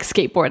not like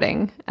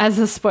skateboarding, as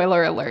a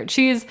spoiler alert.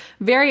 She's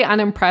very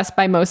unimpressed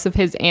by most of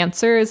his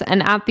answers,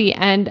 and at the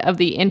end of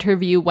the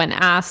interview, when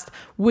asked,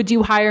 would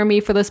you hire me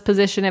for this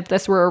position if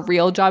this were a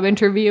real job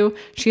interview,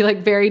 she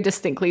like very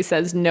distinctly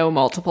says no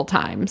multiple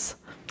times.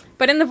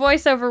 But in the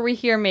voiceover, we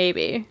hear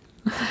maybe.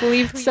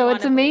 Believe me. So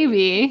it's a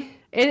maybe.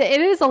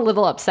 It is a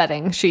little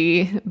upsetting.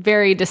 She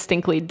very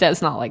distinctly does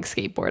not like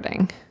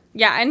skateboarding.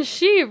 Yeah, and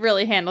she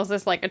really handles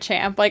this like a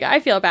champ. Like, I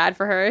feel bad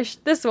for her.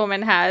 This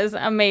woman has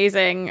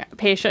amazing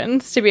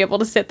patience to be able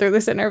to sit through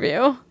this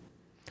interview.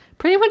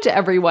 Pretty much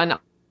everyone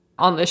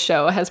on the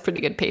show has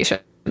pretty good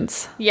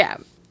patience. Yeah.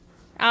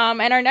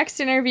 And our next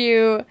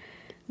interview,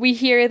 we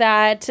hear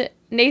that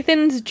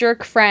Nathan's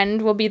jerk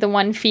friend will be the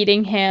one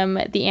feeding him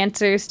the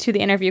answers to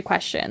the interview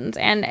questions.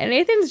 And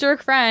Nathan's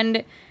jerk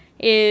friend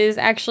is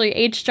actually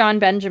H. Jon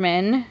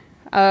Benjamin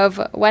of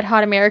Wet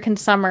Hot American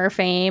Summer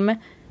fame.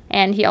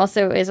 And he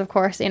also is, of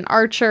course, in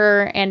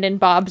Archer and in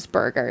Bob's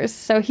Burgers.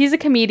 So he's a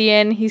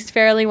comedian. He's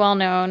fairly well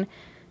known.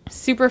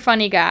 Super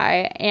funny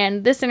guy.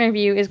 And this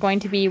interview is going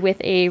to be with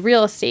a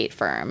real estate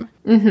firm.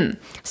 Mm-hmm.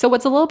 So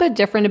what's a little bit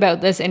different about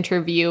this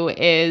interview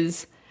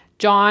is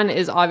John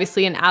is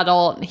obviously an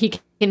adult. He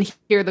can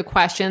hear the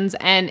questions.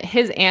 And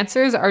his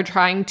answers are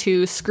trying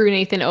to screw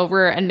Nathan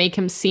over and make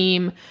him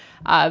seem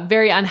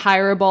very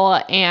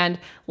unhireable and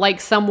like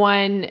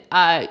someone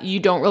you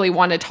don't really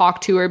want to talk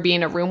to or be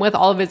in a room with.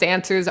 All of his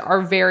answers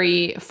are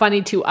very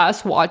funny to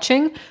us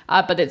watching,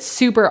 but it's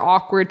super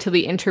awkward to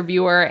the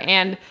interviewer.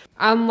 And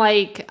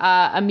unlike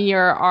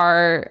Amir,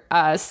 our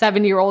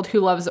 7-year-old who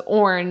loves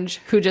orange,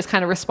 who just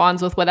kind of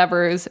responds with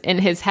whatever's in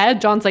his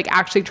head, John's like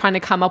actually trying to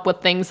come up with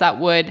things that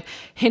would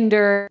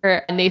hinder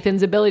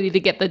Nathan's ability to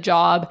get the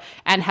job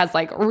and has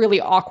like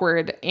really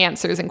awkward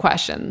answers and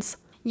questions.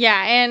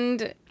 Yeah,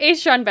 and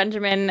H. Jon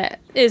Benjamin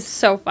is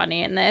so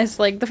funny in this.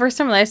 Like, the first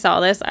time that I saw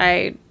this,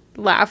 I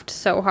laughed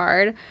so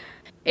hard.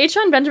 H.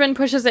 Jon Benjamin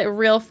pushes it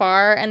real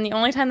far, and the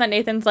only time that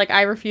Nathan's like,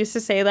 I refuse to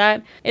say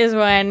that, is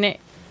when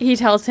he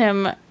tells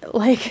him,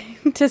 like,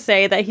 to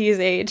say that he's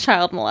a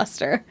child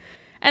molester.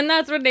 And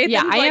that's when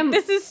Nathan's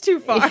this is too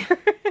far.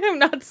 I'm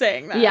not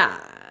saying that. Yeah,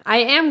 I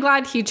am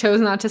glad he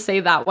chose not to say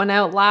that one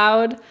out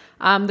loud.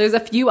 There's a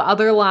few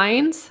other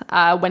lines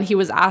when he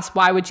was asked,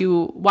 why would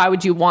you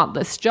want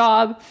this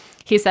job?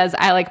 He says,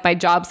 I like my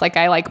jobs like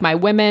I like my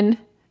women.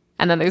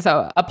 And then there's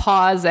a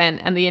pause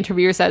and the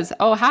interviewer says,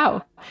 oh,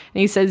 how?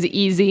 And he says,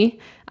 easy.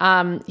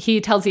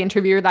 He tells the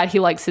interviewer that he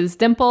likes his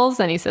dimples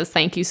and he says,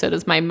 thank you, so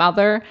does my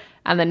mother.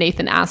 And then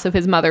Nathan asks if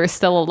his mother is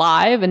still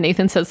alive and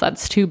Nathan says,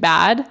 that's too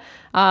bad.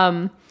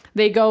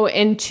 They go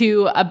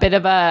into a bit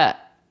of a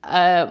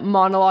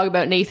monologue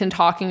about Nathan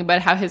talking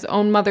about how his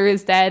own mother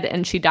is dead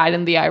and she died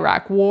in the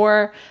Iraq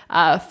War,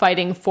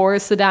 fighting for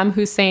Saddam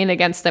Hussein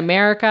against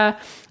America.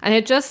 And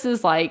it just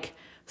is like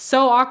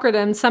so awkward.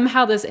 And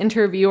somehow this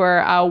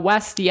interviewer,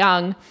 West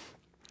Young,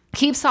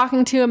 keeps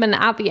talking to him. And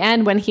at the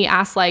end, when he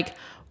asks, like,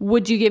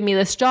 would you give me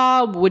this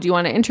job? Would you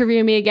want to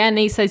interview me again? And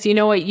he says, you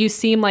know what? You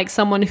seem like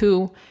someone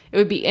who it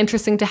would be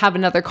interesting to have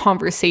another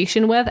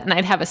conversation with, and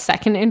I'd have a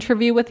second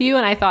interview with you.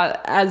 And I thought,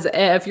 as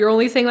if you're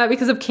only saying that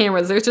because of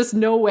cameras, there's just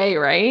no way,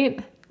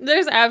 right?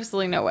 There's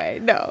absolutely no way.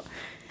 No.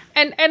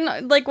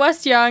 And like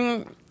West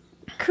Young,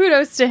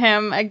 kudos to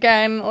him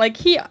again. Like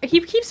he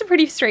keeps a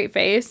pretty straight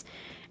face.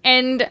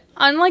 And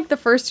unlike the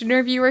first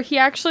interviewer, he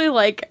actually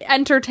like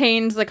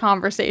entertains the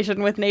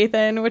conversation with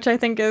Nathan, which I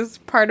think is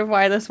part of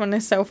why this one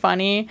is so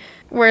funny.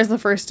 Whereas the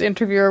first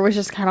interviewer was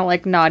just kind of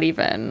like not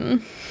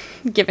even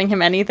giving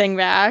him anything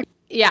back.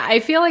 Yeah, I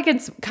feel like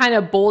it's kind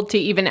of bold to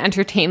even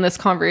entertain this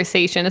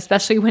conversation,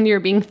 especially when you're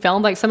being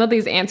filmed. Like some of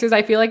these answers,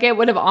 I feel like it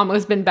would have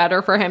almost been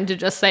better for him to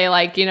just say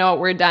like, you know what,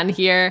 we're done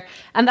here.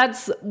 And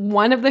that's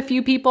one of the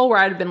few people where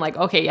I'd have been like,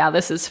 okay, yeah,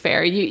 this is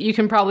fair. You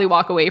can probably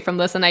walk away from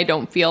this and I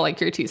don't feel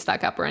like you're too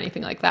stuck up or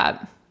anything like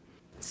that.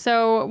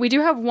 So we do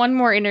have one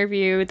more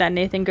interview that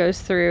Nathan goes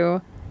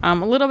through a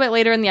little bit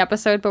later in the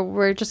episode, but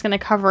we're just going to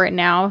cover it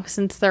now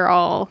since they're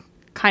all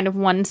kind of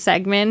one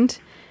segment.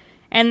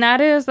 And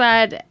that is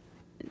that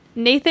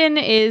Nathan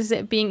is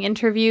being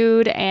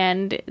interviewed,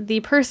 and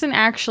the person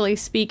actually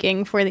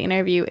speaking for the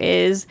interview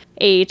is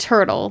a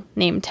turtle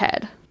named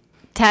Ted.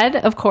 Ted,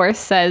 of course,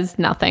 says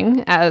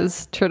nothing,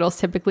 as turtles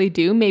typically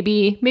do.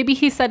 Maybe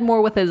he said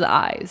more with his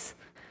eyes.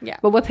 Yeah.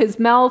 But with his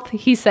mouth,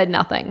 he said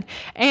nothing.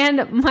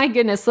 And my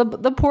goodness,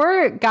 the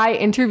poor guy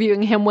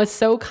interviewing him was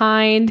so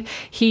kind.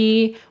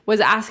 He was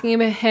asking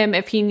him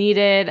if he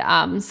needed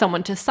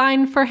someone to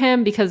sign for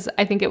him, because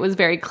I think it was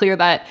very clear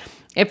that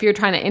if you're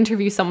trying to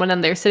interview someone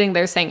and they're sitting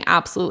there saying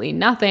absolutely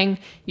nothing,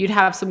 you'd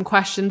have some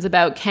questions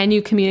about, can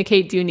you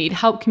communicate? Do you need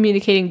help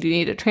communicating? Do you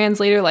need a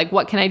translator? Like,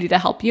 what can I do to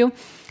help you?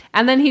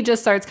 And then he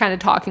just starts kind of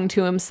talking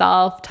to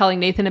himself, telling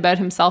Nathan about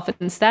himself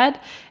instead.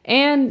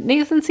 And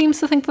Nathan seems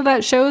to think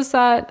that shows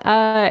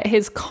that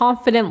his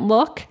confident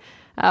look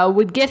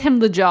would get him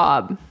the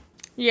job.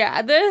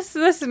 Yeah, this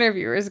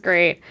interviewer is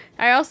great.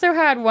 I also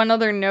had one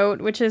other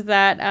note, which is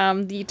that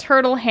the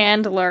turtle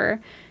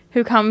handler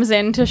who comes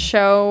in to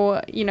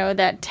show,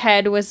 that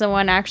Ted was the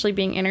one actually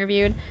being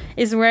interviewed,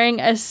 is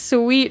wearing a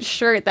sweet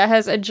shirt that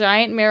has a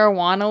giant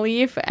marijuana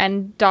leaf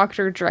and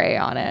Dr. Dre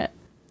on it.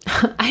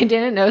 I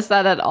didn't notice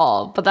that at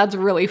all, but that's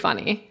really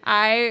funny.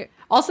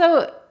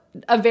 Also,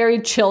 a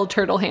very chill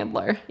turtle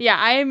handler. Yeah,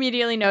 I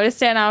immediately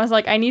noticed it, and I was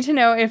like, I need to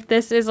know if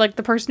this is like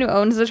the person who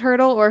owns the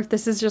turtle or if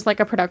this is just like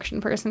a production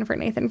person for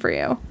Nathan For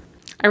You.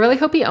 I really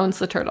hope he owns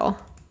the turtle.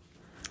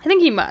 I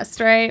think he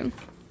must, right?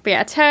 But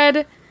yeah,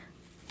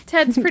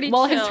 Ted's pretty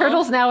well, chill. His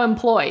turtle's now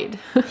employed.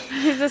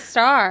 He's a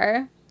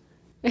star.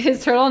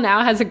 His turtle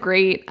now has a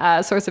great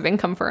source of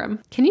income for him.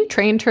 Can you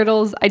train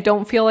turtles? I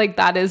don't feel like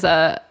that is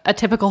a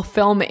typical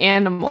film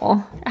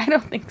animal. I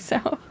don't think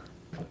so.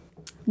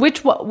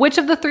 Which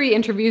of the 3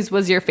 interviews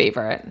was your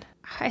favorite?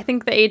 I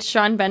think the H.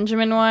 John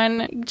Benjamin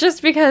one,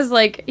 just because,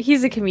 like,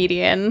 he's a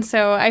comedian,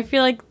 so I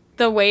feel like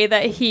the way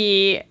that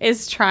he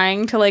is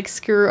trying to, like,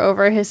 screw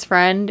over his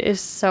friend is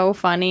so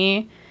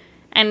funny,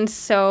 and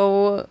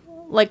so,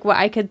 like, what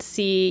I could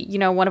see,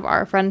 one of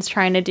our friends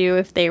trying to do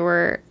if they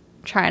were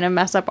trying to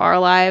mess up our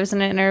lives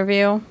in an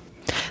interview.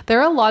 There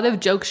are a lot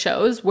of joke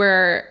shows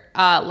where,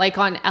 like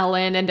on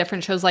Ellen and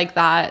different shows like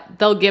that,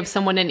 they'll give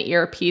someone an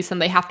earpiece and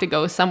they have to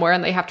go somewhere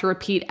and they have to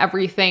repeat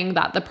everything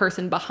that the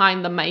person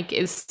behind the mic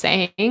is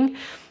saying.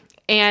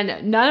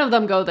 And none of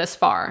them go this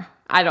far,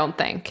 I don't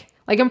think.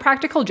 Like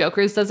Impractical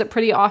Jokers does it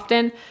pretty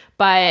often,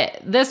 but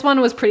this one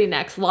was pretty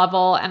next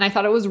level, and I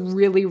thought it was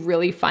really,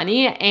 really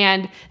funny.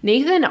 And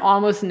Nathan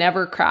almost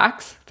never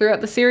cracks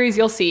throughout the series.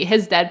 You'll see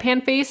his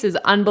deadpan face is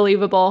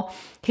unbelievable.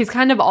 He's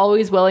kind of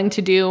always willing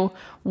to do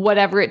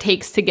whatever it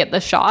takes to get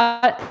the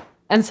shot.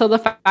 And so the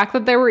fact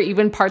that there were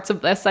even parts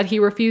of this that he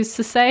refused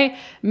to say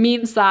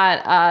means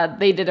that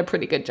they did a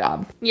pretty good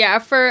job. Yeah,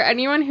 for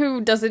anyone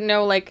who doesn't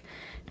know, like,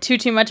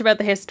 too much about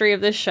the history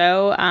of this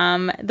show,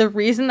 the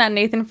reason that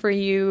Nathan For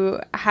You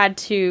had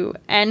to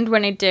end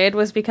when it did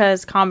was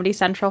because Comedy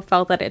Central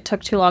felt that it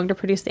took too long to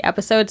produce the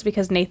episodes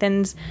because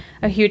Nathan's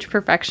a huge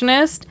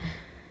perfectionist,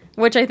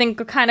 which I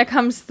think kind of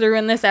comes through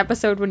in this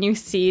episode when you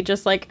see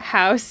just like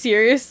how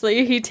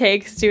seriously he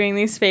takes doing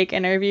these fake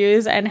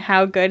interviews and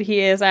how good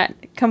he is at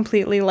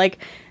completely like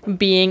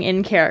being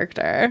in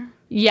character.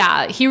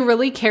 Yeah, he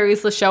really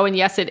carries the show, and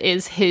yes, it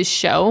is his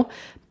show,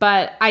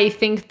 but I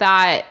think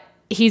that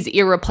he's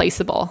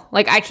irreplaceable.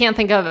 Like, I can't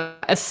think of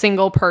a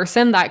single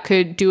person that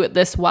could do it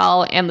this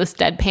well and this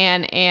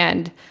deadpan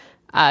and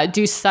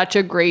do such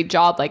a great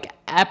job, like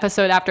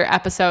episode after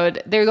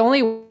episode. There's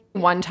only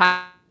one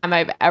time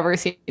I've ever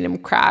seen him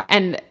crack,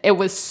 and it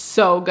was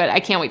so good. I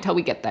can't wait till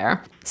we get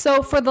there.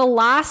 So for the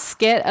last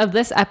skit of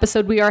this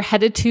episode, we are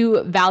headed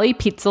to Valley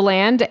Pizza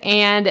Land,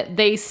 and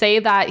they say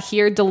that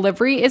here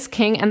delivery is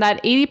king and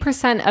that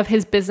 80% of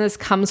his business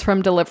comes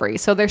from delivery.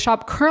 So their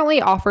shop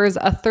currently offers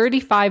a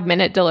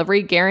 35-minute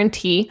delivery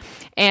guarantee,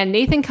 and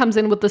Nathan comes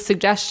in with the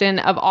suggestion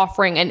of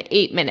offering an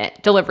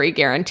 8-minute delivery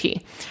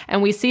guarantee.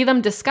 And we see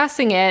them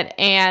discussing it,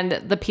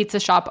 and the pizza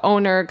shop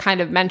owner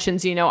kind of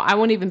mentions, I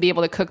won't even be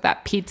able to cook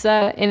that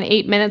pizza in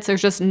 8 minutes.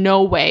 There's just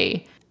no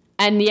way.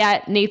 And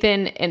yet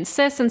Nathan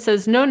insists and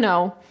says,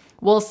 no,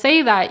 we'll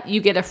say that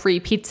you get a free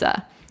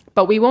pizza,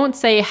 but we won't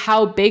say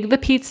how big the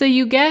pizza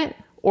you get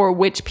or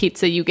which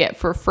pizza you get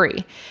for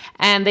free.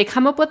 And they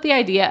come up with the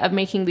idea of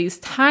making these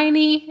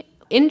tiny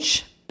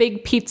inch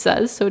big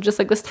pizzas. So just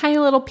like this tiny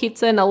little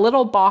pizza in a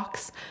little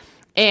box.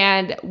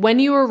 And when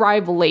you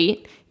arrive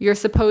late, you're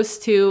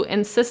supposed to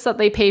insist that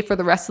they pay for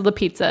the rest of the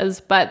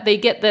pizzas, but they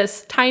get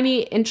this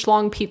tiny inch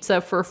long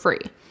pizza for free.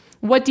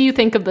 What do you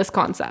think of this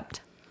concept?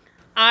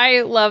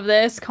 I love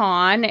this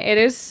con. It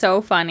is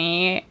so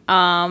funny.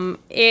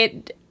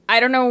 I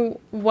don't know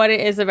what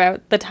it is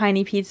about the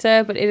tiny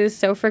pizza, but it is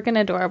so freaking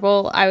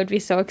adorable. I would be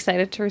so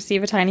excited to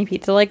receive a tiny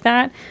pizza like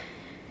that.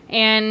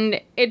 And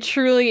it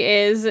truly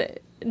is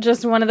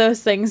just one of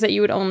those things that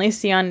you would only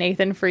see on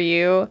Nathan For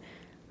You.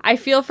 I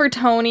feel for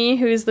Tony,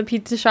 who's the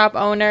pizza shop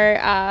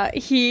owner.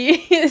 He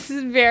is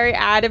very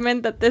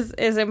adamant that this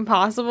is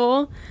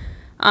impossible.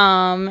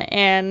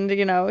 And,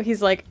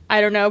 he's like,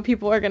 I don't know,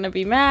 people are going to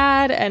be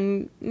mad.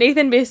 And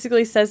Nathan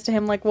basically says to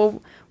him, like,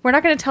 well, we're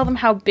not going to tell them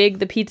how big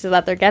the pizza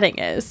that they're getting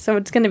is, so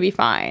it's going to be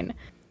fine.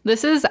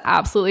 This is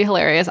absolutely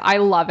hilarious. I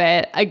love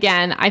it.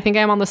 Again, I think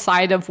I'm on the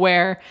side of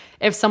where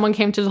if someone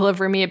came to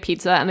deliver me a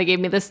pizza and they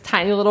gave me this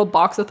tiny little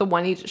box with a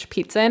 1 each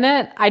pizza in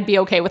it, I'd be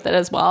okay with it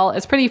as well.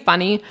 It's pretty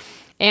funny.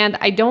 And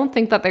I don't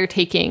think that they're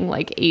taking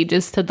like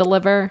ages to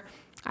deliver.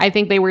 I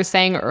think they were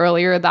saying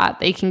earlier that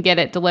they can get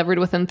it delivered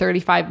within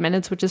 35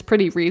 minutes, which is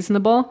pretty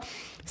reasonable.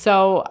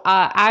 So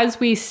as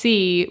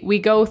we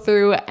go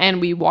through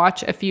and we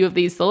watch a few of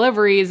these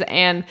deliveries,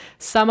 and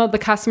some of the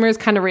customers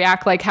kind of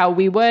react like how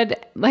we would.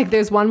 Like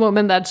there's one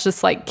woman that's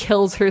just like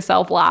kills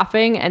herself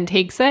laughing and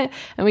takes it,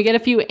 and we get a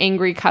few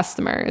angry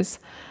customers.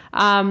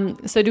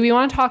 So do we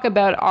want to talk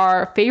about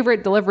our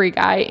favorite delivery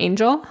guy,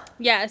 Angel?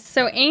 Yes.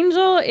 So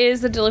Angel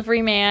is the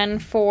delivery man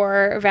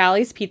for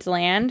Valley's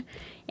Pizzaland,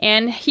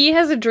 and he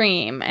has a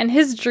dream, and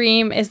his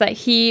dream is that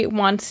he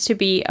wants to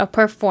be a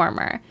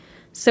performer.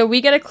 So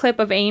we get a clip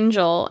of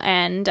Angel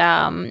and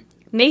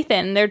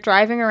Nathan. They're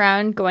driving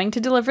around going to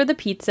deliver the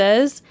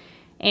pizzas,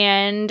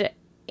 and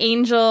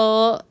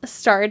Angel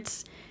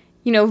starts,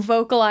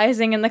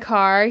 vocalizing in the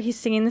car. He's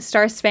singing the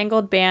Star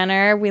Spangled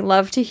Banner. We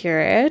love to hear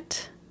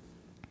it.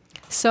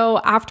 So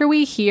after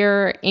we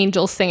hear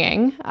Angel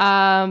singing,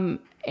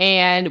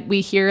 and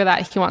we hear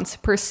that he wants to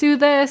pursue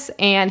this,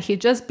 and he's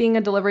just being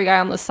a delivery guy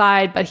on the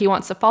side, but he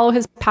wants to follow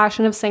his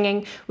passion of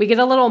singing, we get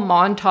a little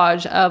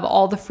montage of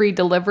all the free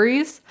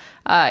deliveries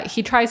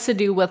he tries to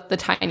do with the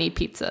tiny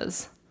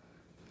pizzas.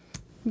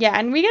 Yeah,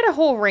 and we get a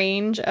whole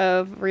range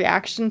of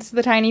reactions to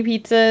the tiny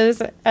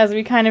pizzas, as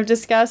we kind of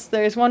discussed.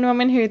 There's one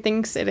woman who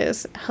thinks it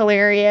is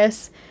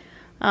hilarious,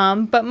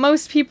 but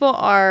most people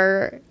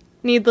are,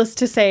 needless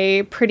to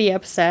say, pretty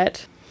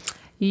upset.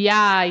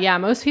 Yeah,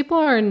 most people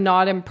are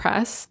not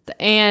impressed.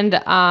 And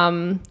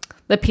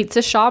the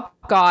pizza shop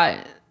got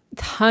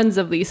tons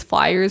of these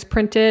flyers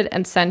printed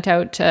and sent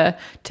out to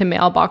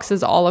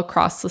mailboxes all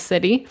across the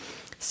city.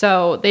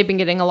 So they've been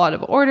getting a lot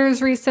of orders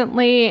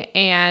recently,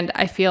 and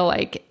I feel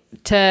like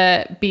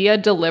to be a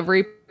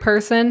delivery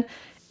person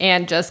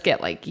and just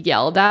get like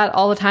yelled at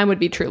all the time would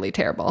be truly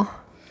terrible.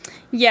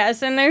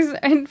 Yes, and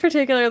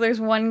there's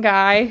one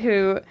guy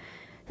who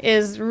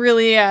is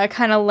really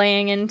kind of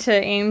laying into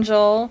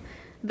Angel,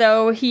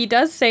 though he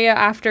does say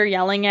after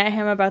yelling at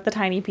him about the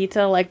tiny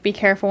pizza, like, be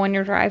careful when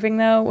you're driving,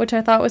 though, which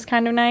I thought was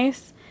kind of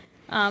nice.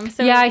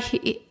 Yeah,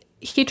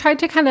 he tried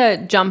to kind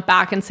of jump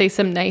back and say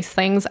some nice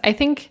things. I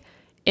think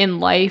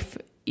in life,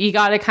 you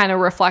got to kind of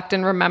reflect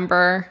and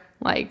remember,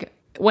 like,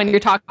 when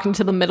you're talking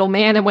to the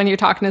middleman and when you're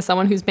talking to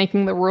someone who's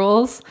making the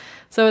rules.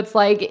 So it's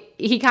like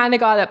he kind of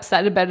got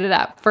upset about it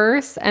at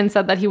first and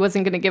said that he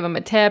wasn't going to give him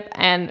a tip.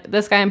 And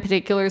this guy in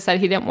particular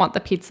said he didn't want the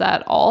pizza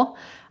at all.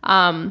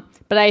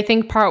 But I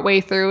think partway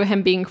through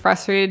him being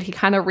frustrated, he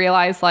kind of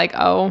realized like,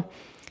 oh,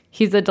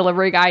 he's a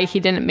delivery guy.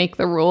 He didn't make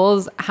the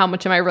rules. How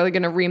much am I really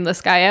going to ream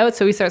this guy out?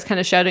 So he starts kind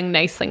of shouting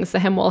nice things to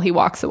him while he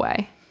walks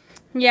away.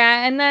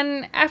 Yeah, and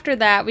then after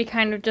that, we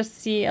kind of just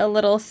see a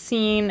little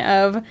scene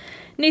of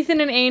Nathan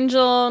and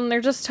Angel, and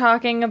they're just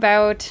talking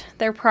about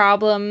their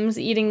problems,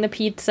 eating the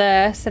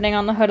pizza, sitting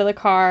on the hood of the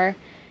car.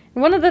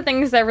 One of the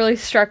things that really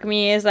struck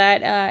me is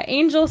that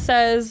Angel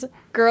says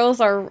girls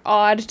are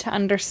odd to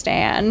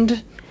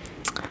understand.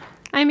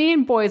 I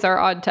mean, boys are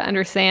odd to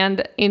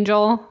understand,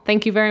 Angel.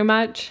 Thank you very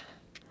much.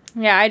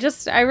 Yeah,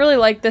 I really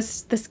like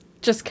this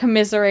just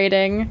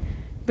commiserating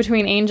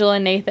between Angel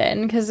and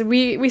Nathan, because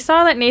we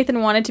saw that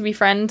Nathan wanted to be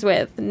friends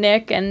with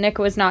Nick, and Nick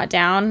was not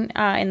down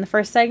in the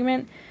first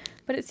segment.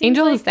 But it seems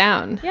Angel like, is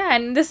down. Yeah,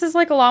 and this is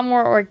like a lot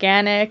more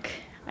organic,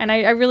 and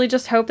I really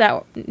just hope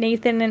that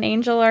Nathan and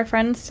Angel are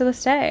friends to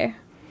this day.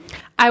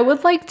 I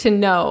would like to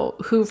know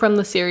who from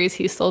the series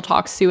he still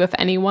talks to, if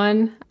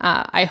anyone.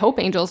 I hope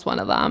Angel's one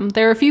of them.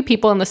 There are a few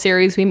people in the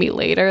series we meet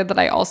later that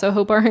I also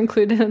hope are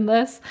included in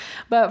this.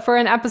 But for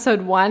an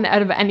episode 1,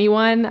 out of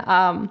anyone,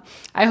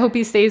 I hope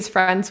he stays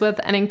friends with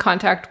and in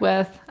contact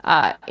with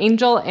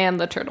Angel and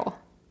the turtle.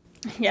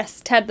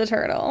 Yes, Ted the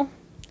turtle.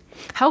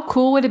 How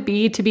cool would it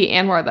be to be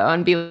Anwar, though,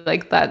 and be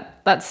like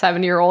that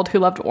 7-year-old who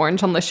loved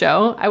orange on the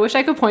show? I wish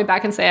I could point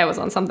back and say I was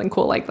on something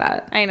cool like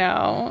that. I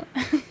know.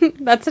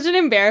 That's such an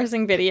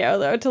embarrassing video,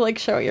 though, to like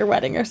show at your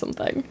wedding or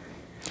something.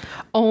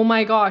 Oh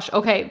my gosh.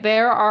 Okay,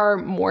 there are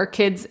more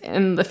kids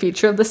in the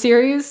future of the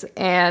series,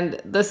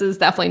 and this is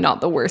definitely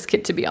not the worst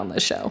kid to be on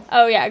this show.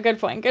 Oh yeah, good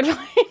point. We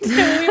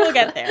will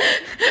get there.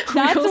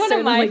 That's one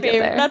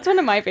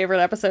of my favorite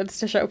episodes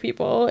to show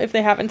people if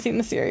they haven't seen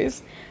the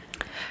series.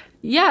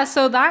 Yeah,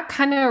 so that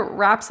kind of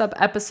wraps up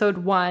episode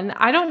 1.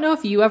 I don't know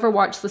if you ever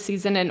watched the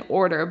season in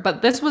order,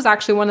 but this was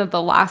actually one of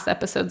the last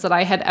episodes that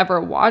I had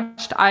ever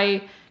watched.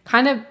 I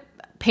kind of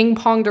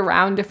ping-ponged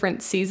around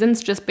different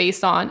seasons just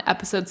based on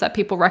episodes that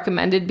people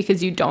recommended,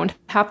 because you don't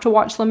have to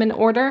watch them in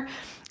order.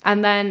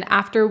 And then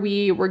after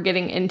we were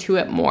getting into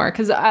it more,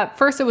 because at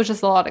first it was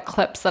just a lot of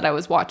clips that I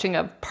was watching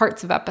of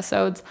parts of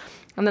episodes.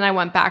 And then I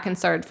went back and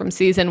started from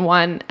season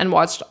 1 and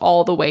watched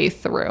all the way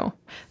through.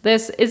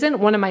 This isn't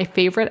one of my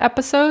favorite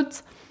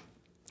episodes,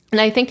 And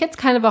I think it's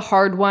kind of a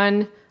hard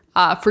one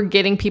for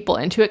getting people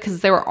into it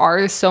because there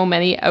are so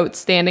many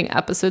outstanding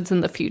episodes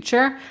in the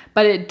future.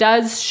 But it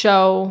does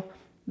show,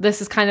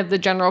 this is kind of the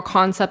general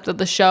concept of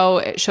the show.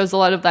 It shows a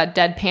lot of that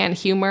deadpan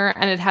humor,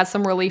 and it has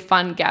some really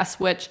fun guests,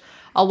 which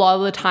a lot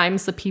of the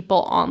times the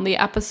people on the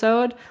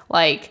episode,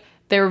 like,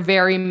 they're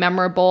very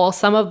memorable.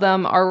 Some of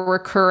them are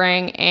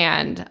recurring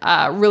and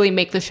really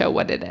make the show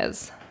what it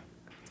is.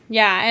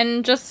 Yeah,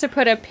 and just to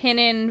put a pin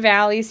in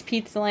Valley's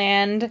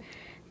Pizzaland,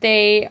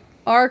 they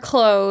are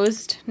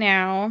closed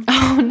now.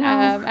 Oh,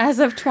 no. As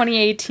of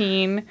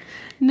 2018.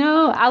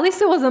 No, at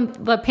least it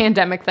wasn't the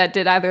pandemic that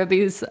did either of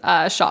these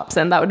shops,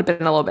 and that would have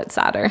been a little bit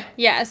sadder.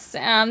 Yes,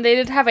 they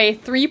did have a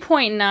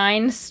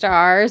 3.9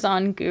 stars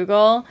on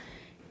Google.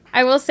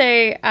 I will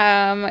say,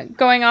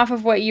 going off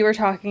of what you were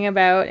talking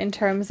about in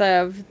terms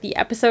of the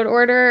episode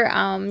order,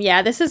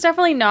 yeah, this is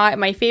definitely not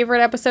my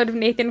favorite episode of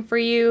Nathan For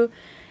You.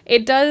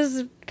 It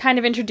does kind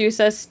of introduce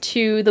us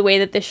to the way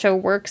that this show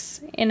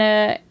works in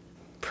a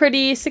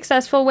pretty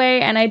successful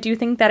way, and I do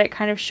think that it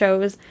kind of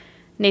shows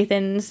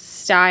Nathan's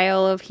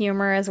style of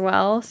humor as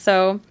well.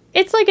 So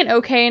it's like an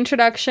okay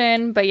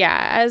introduction, but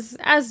yeah,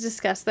 as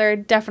discussed, there are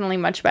definitely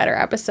much better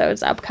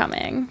episodes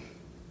upcoming.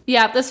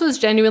 Yeah, if this was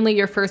genuinely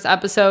your first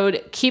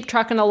episode, keep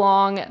trucking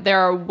along. There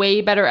are way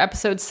better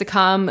episodes to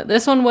come.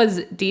 This one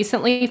was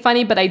decently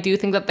funny, but I do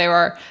think that there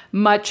are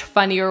much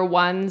funnier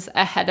ones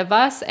ahead of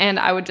us, and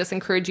I would just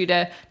encourage you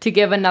to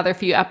give another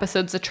few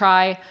episodes a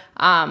try.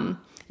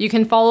 You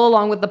can follow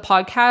along with the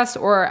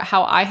podcast, or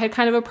how I had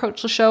kind of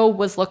approached the show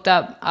was looked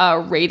up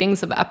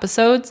ratings of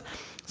episodes.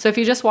 So if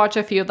you just watch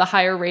a few of the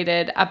higher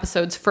rated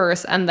episodes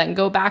first and then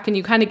go back and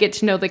you kind of get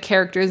to know the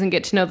characters and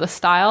get to know the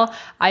style,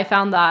 I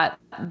found that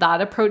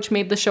approach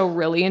made the show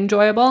really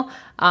enjoyable.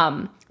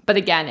 But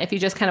again, if you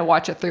just kind of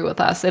watch it through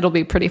with us, it'll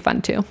be pretty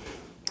fun too.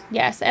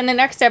 Yes, and the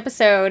next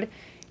episode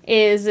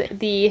is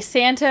the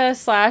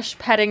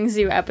Santa/petting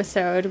zoo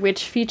episode,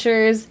 which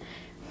features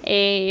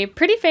a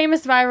pretty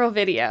famous viral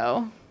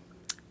video.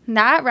 And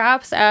that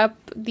wraps up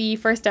the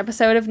first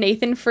episode of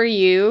Nathan For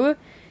You.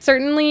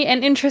 Certainly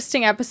an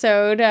interesting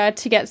episode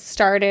to get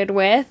started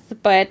with,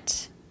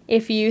 but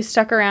if you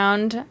stuck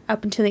around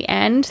up until the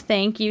end,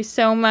 thank you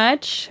so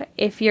much.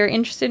 If you're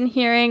interested in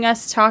hearing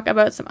us talk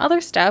about some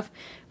other stuff,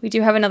 we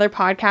do have another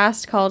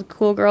podcast called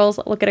Cool Girls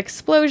Look at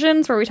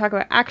Explosions, where we talk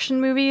about action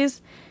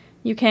movies.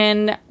 You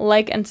can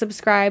like and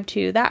subscribe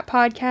to that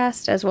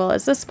podcast as well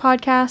as this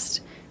podcast,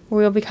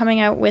 where we'll be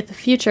coming out with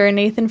future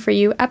Nathan For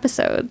You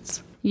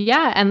episodes.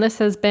 Yeah, and this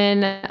has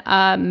been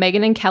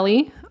Megan and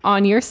Kelly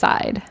on your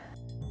side.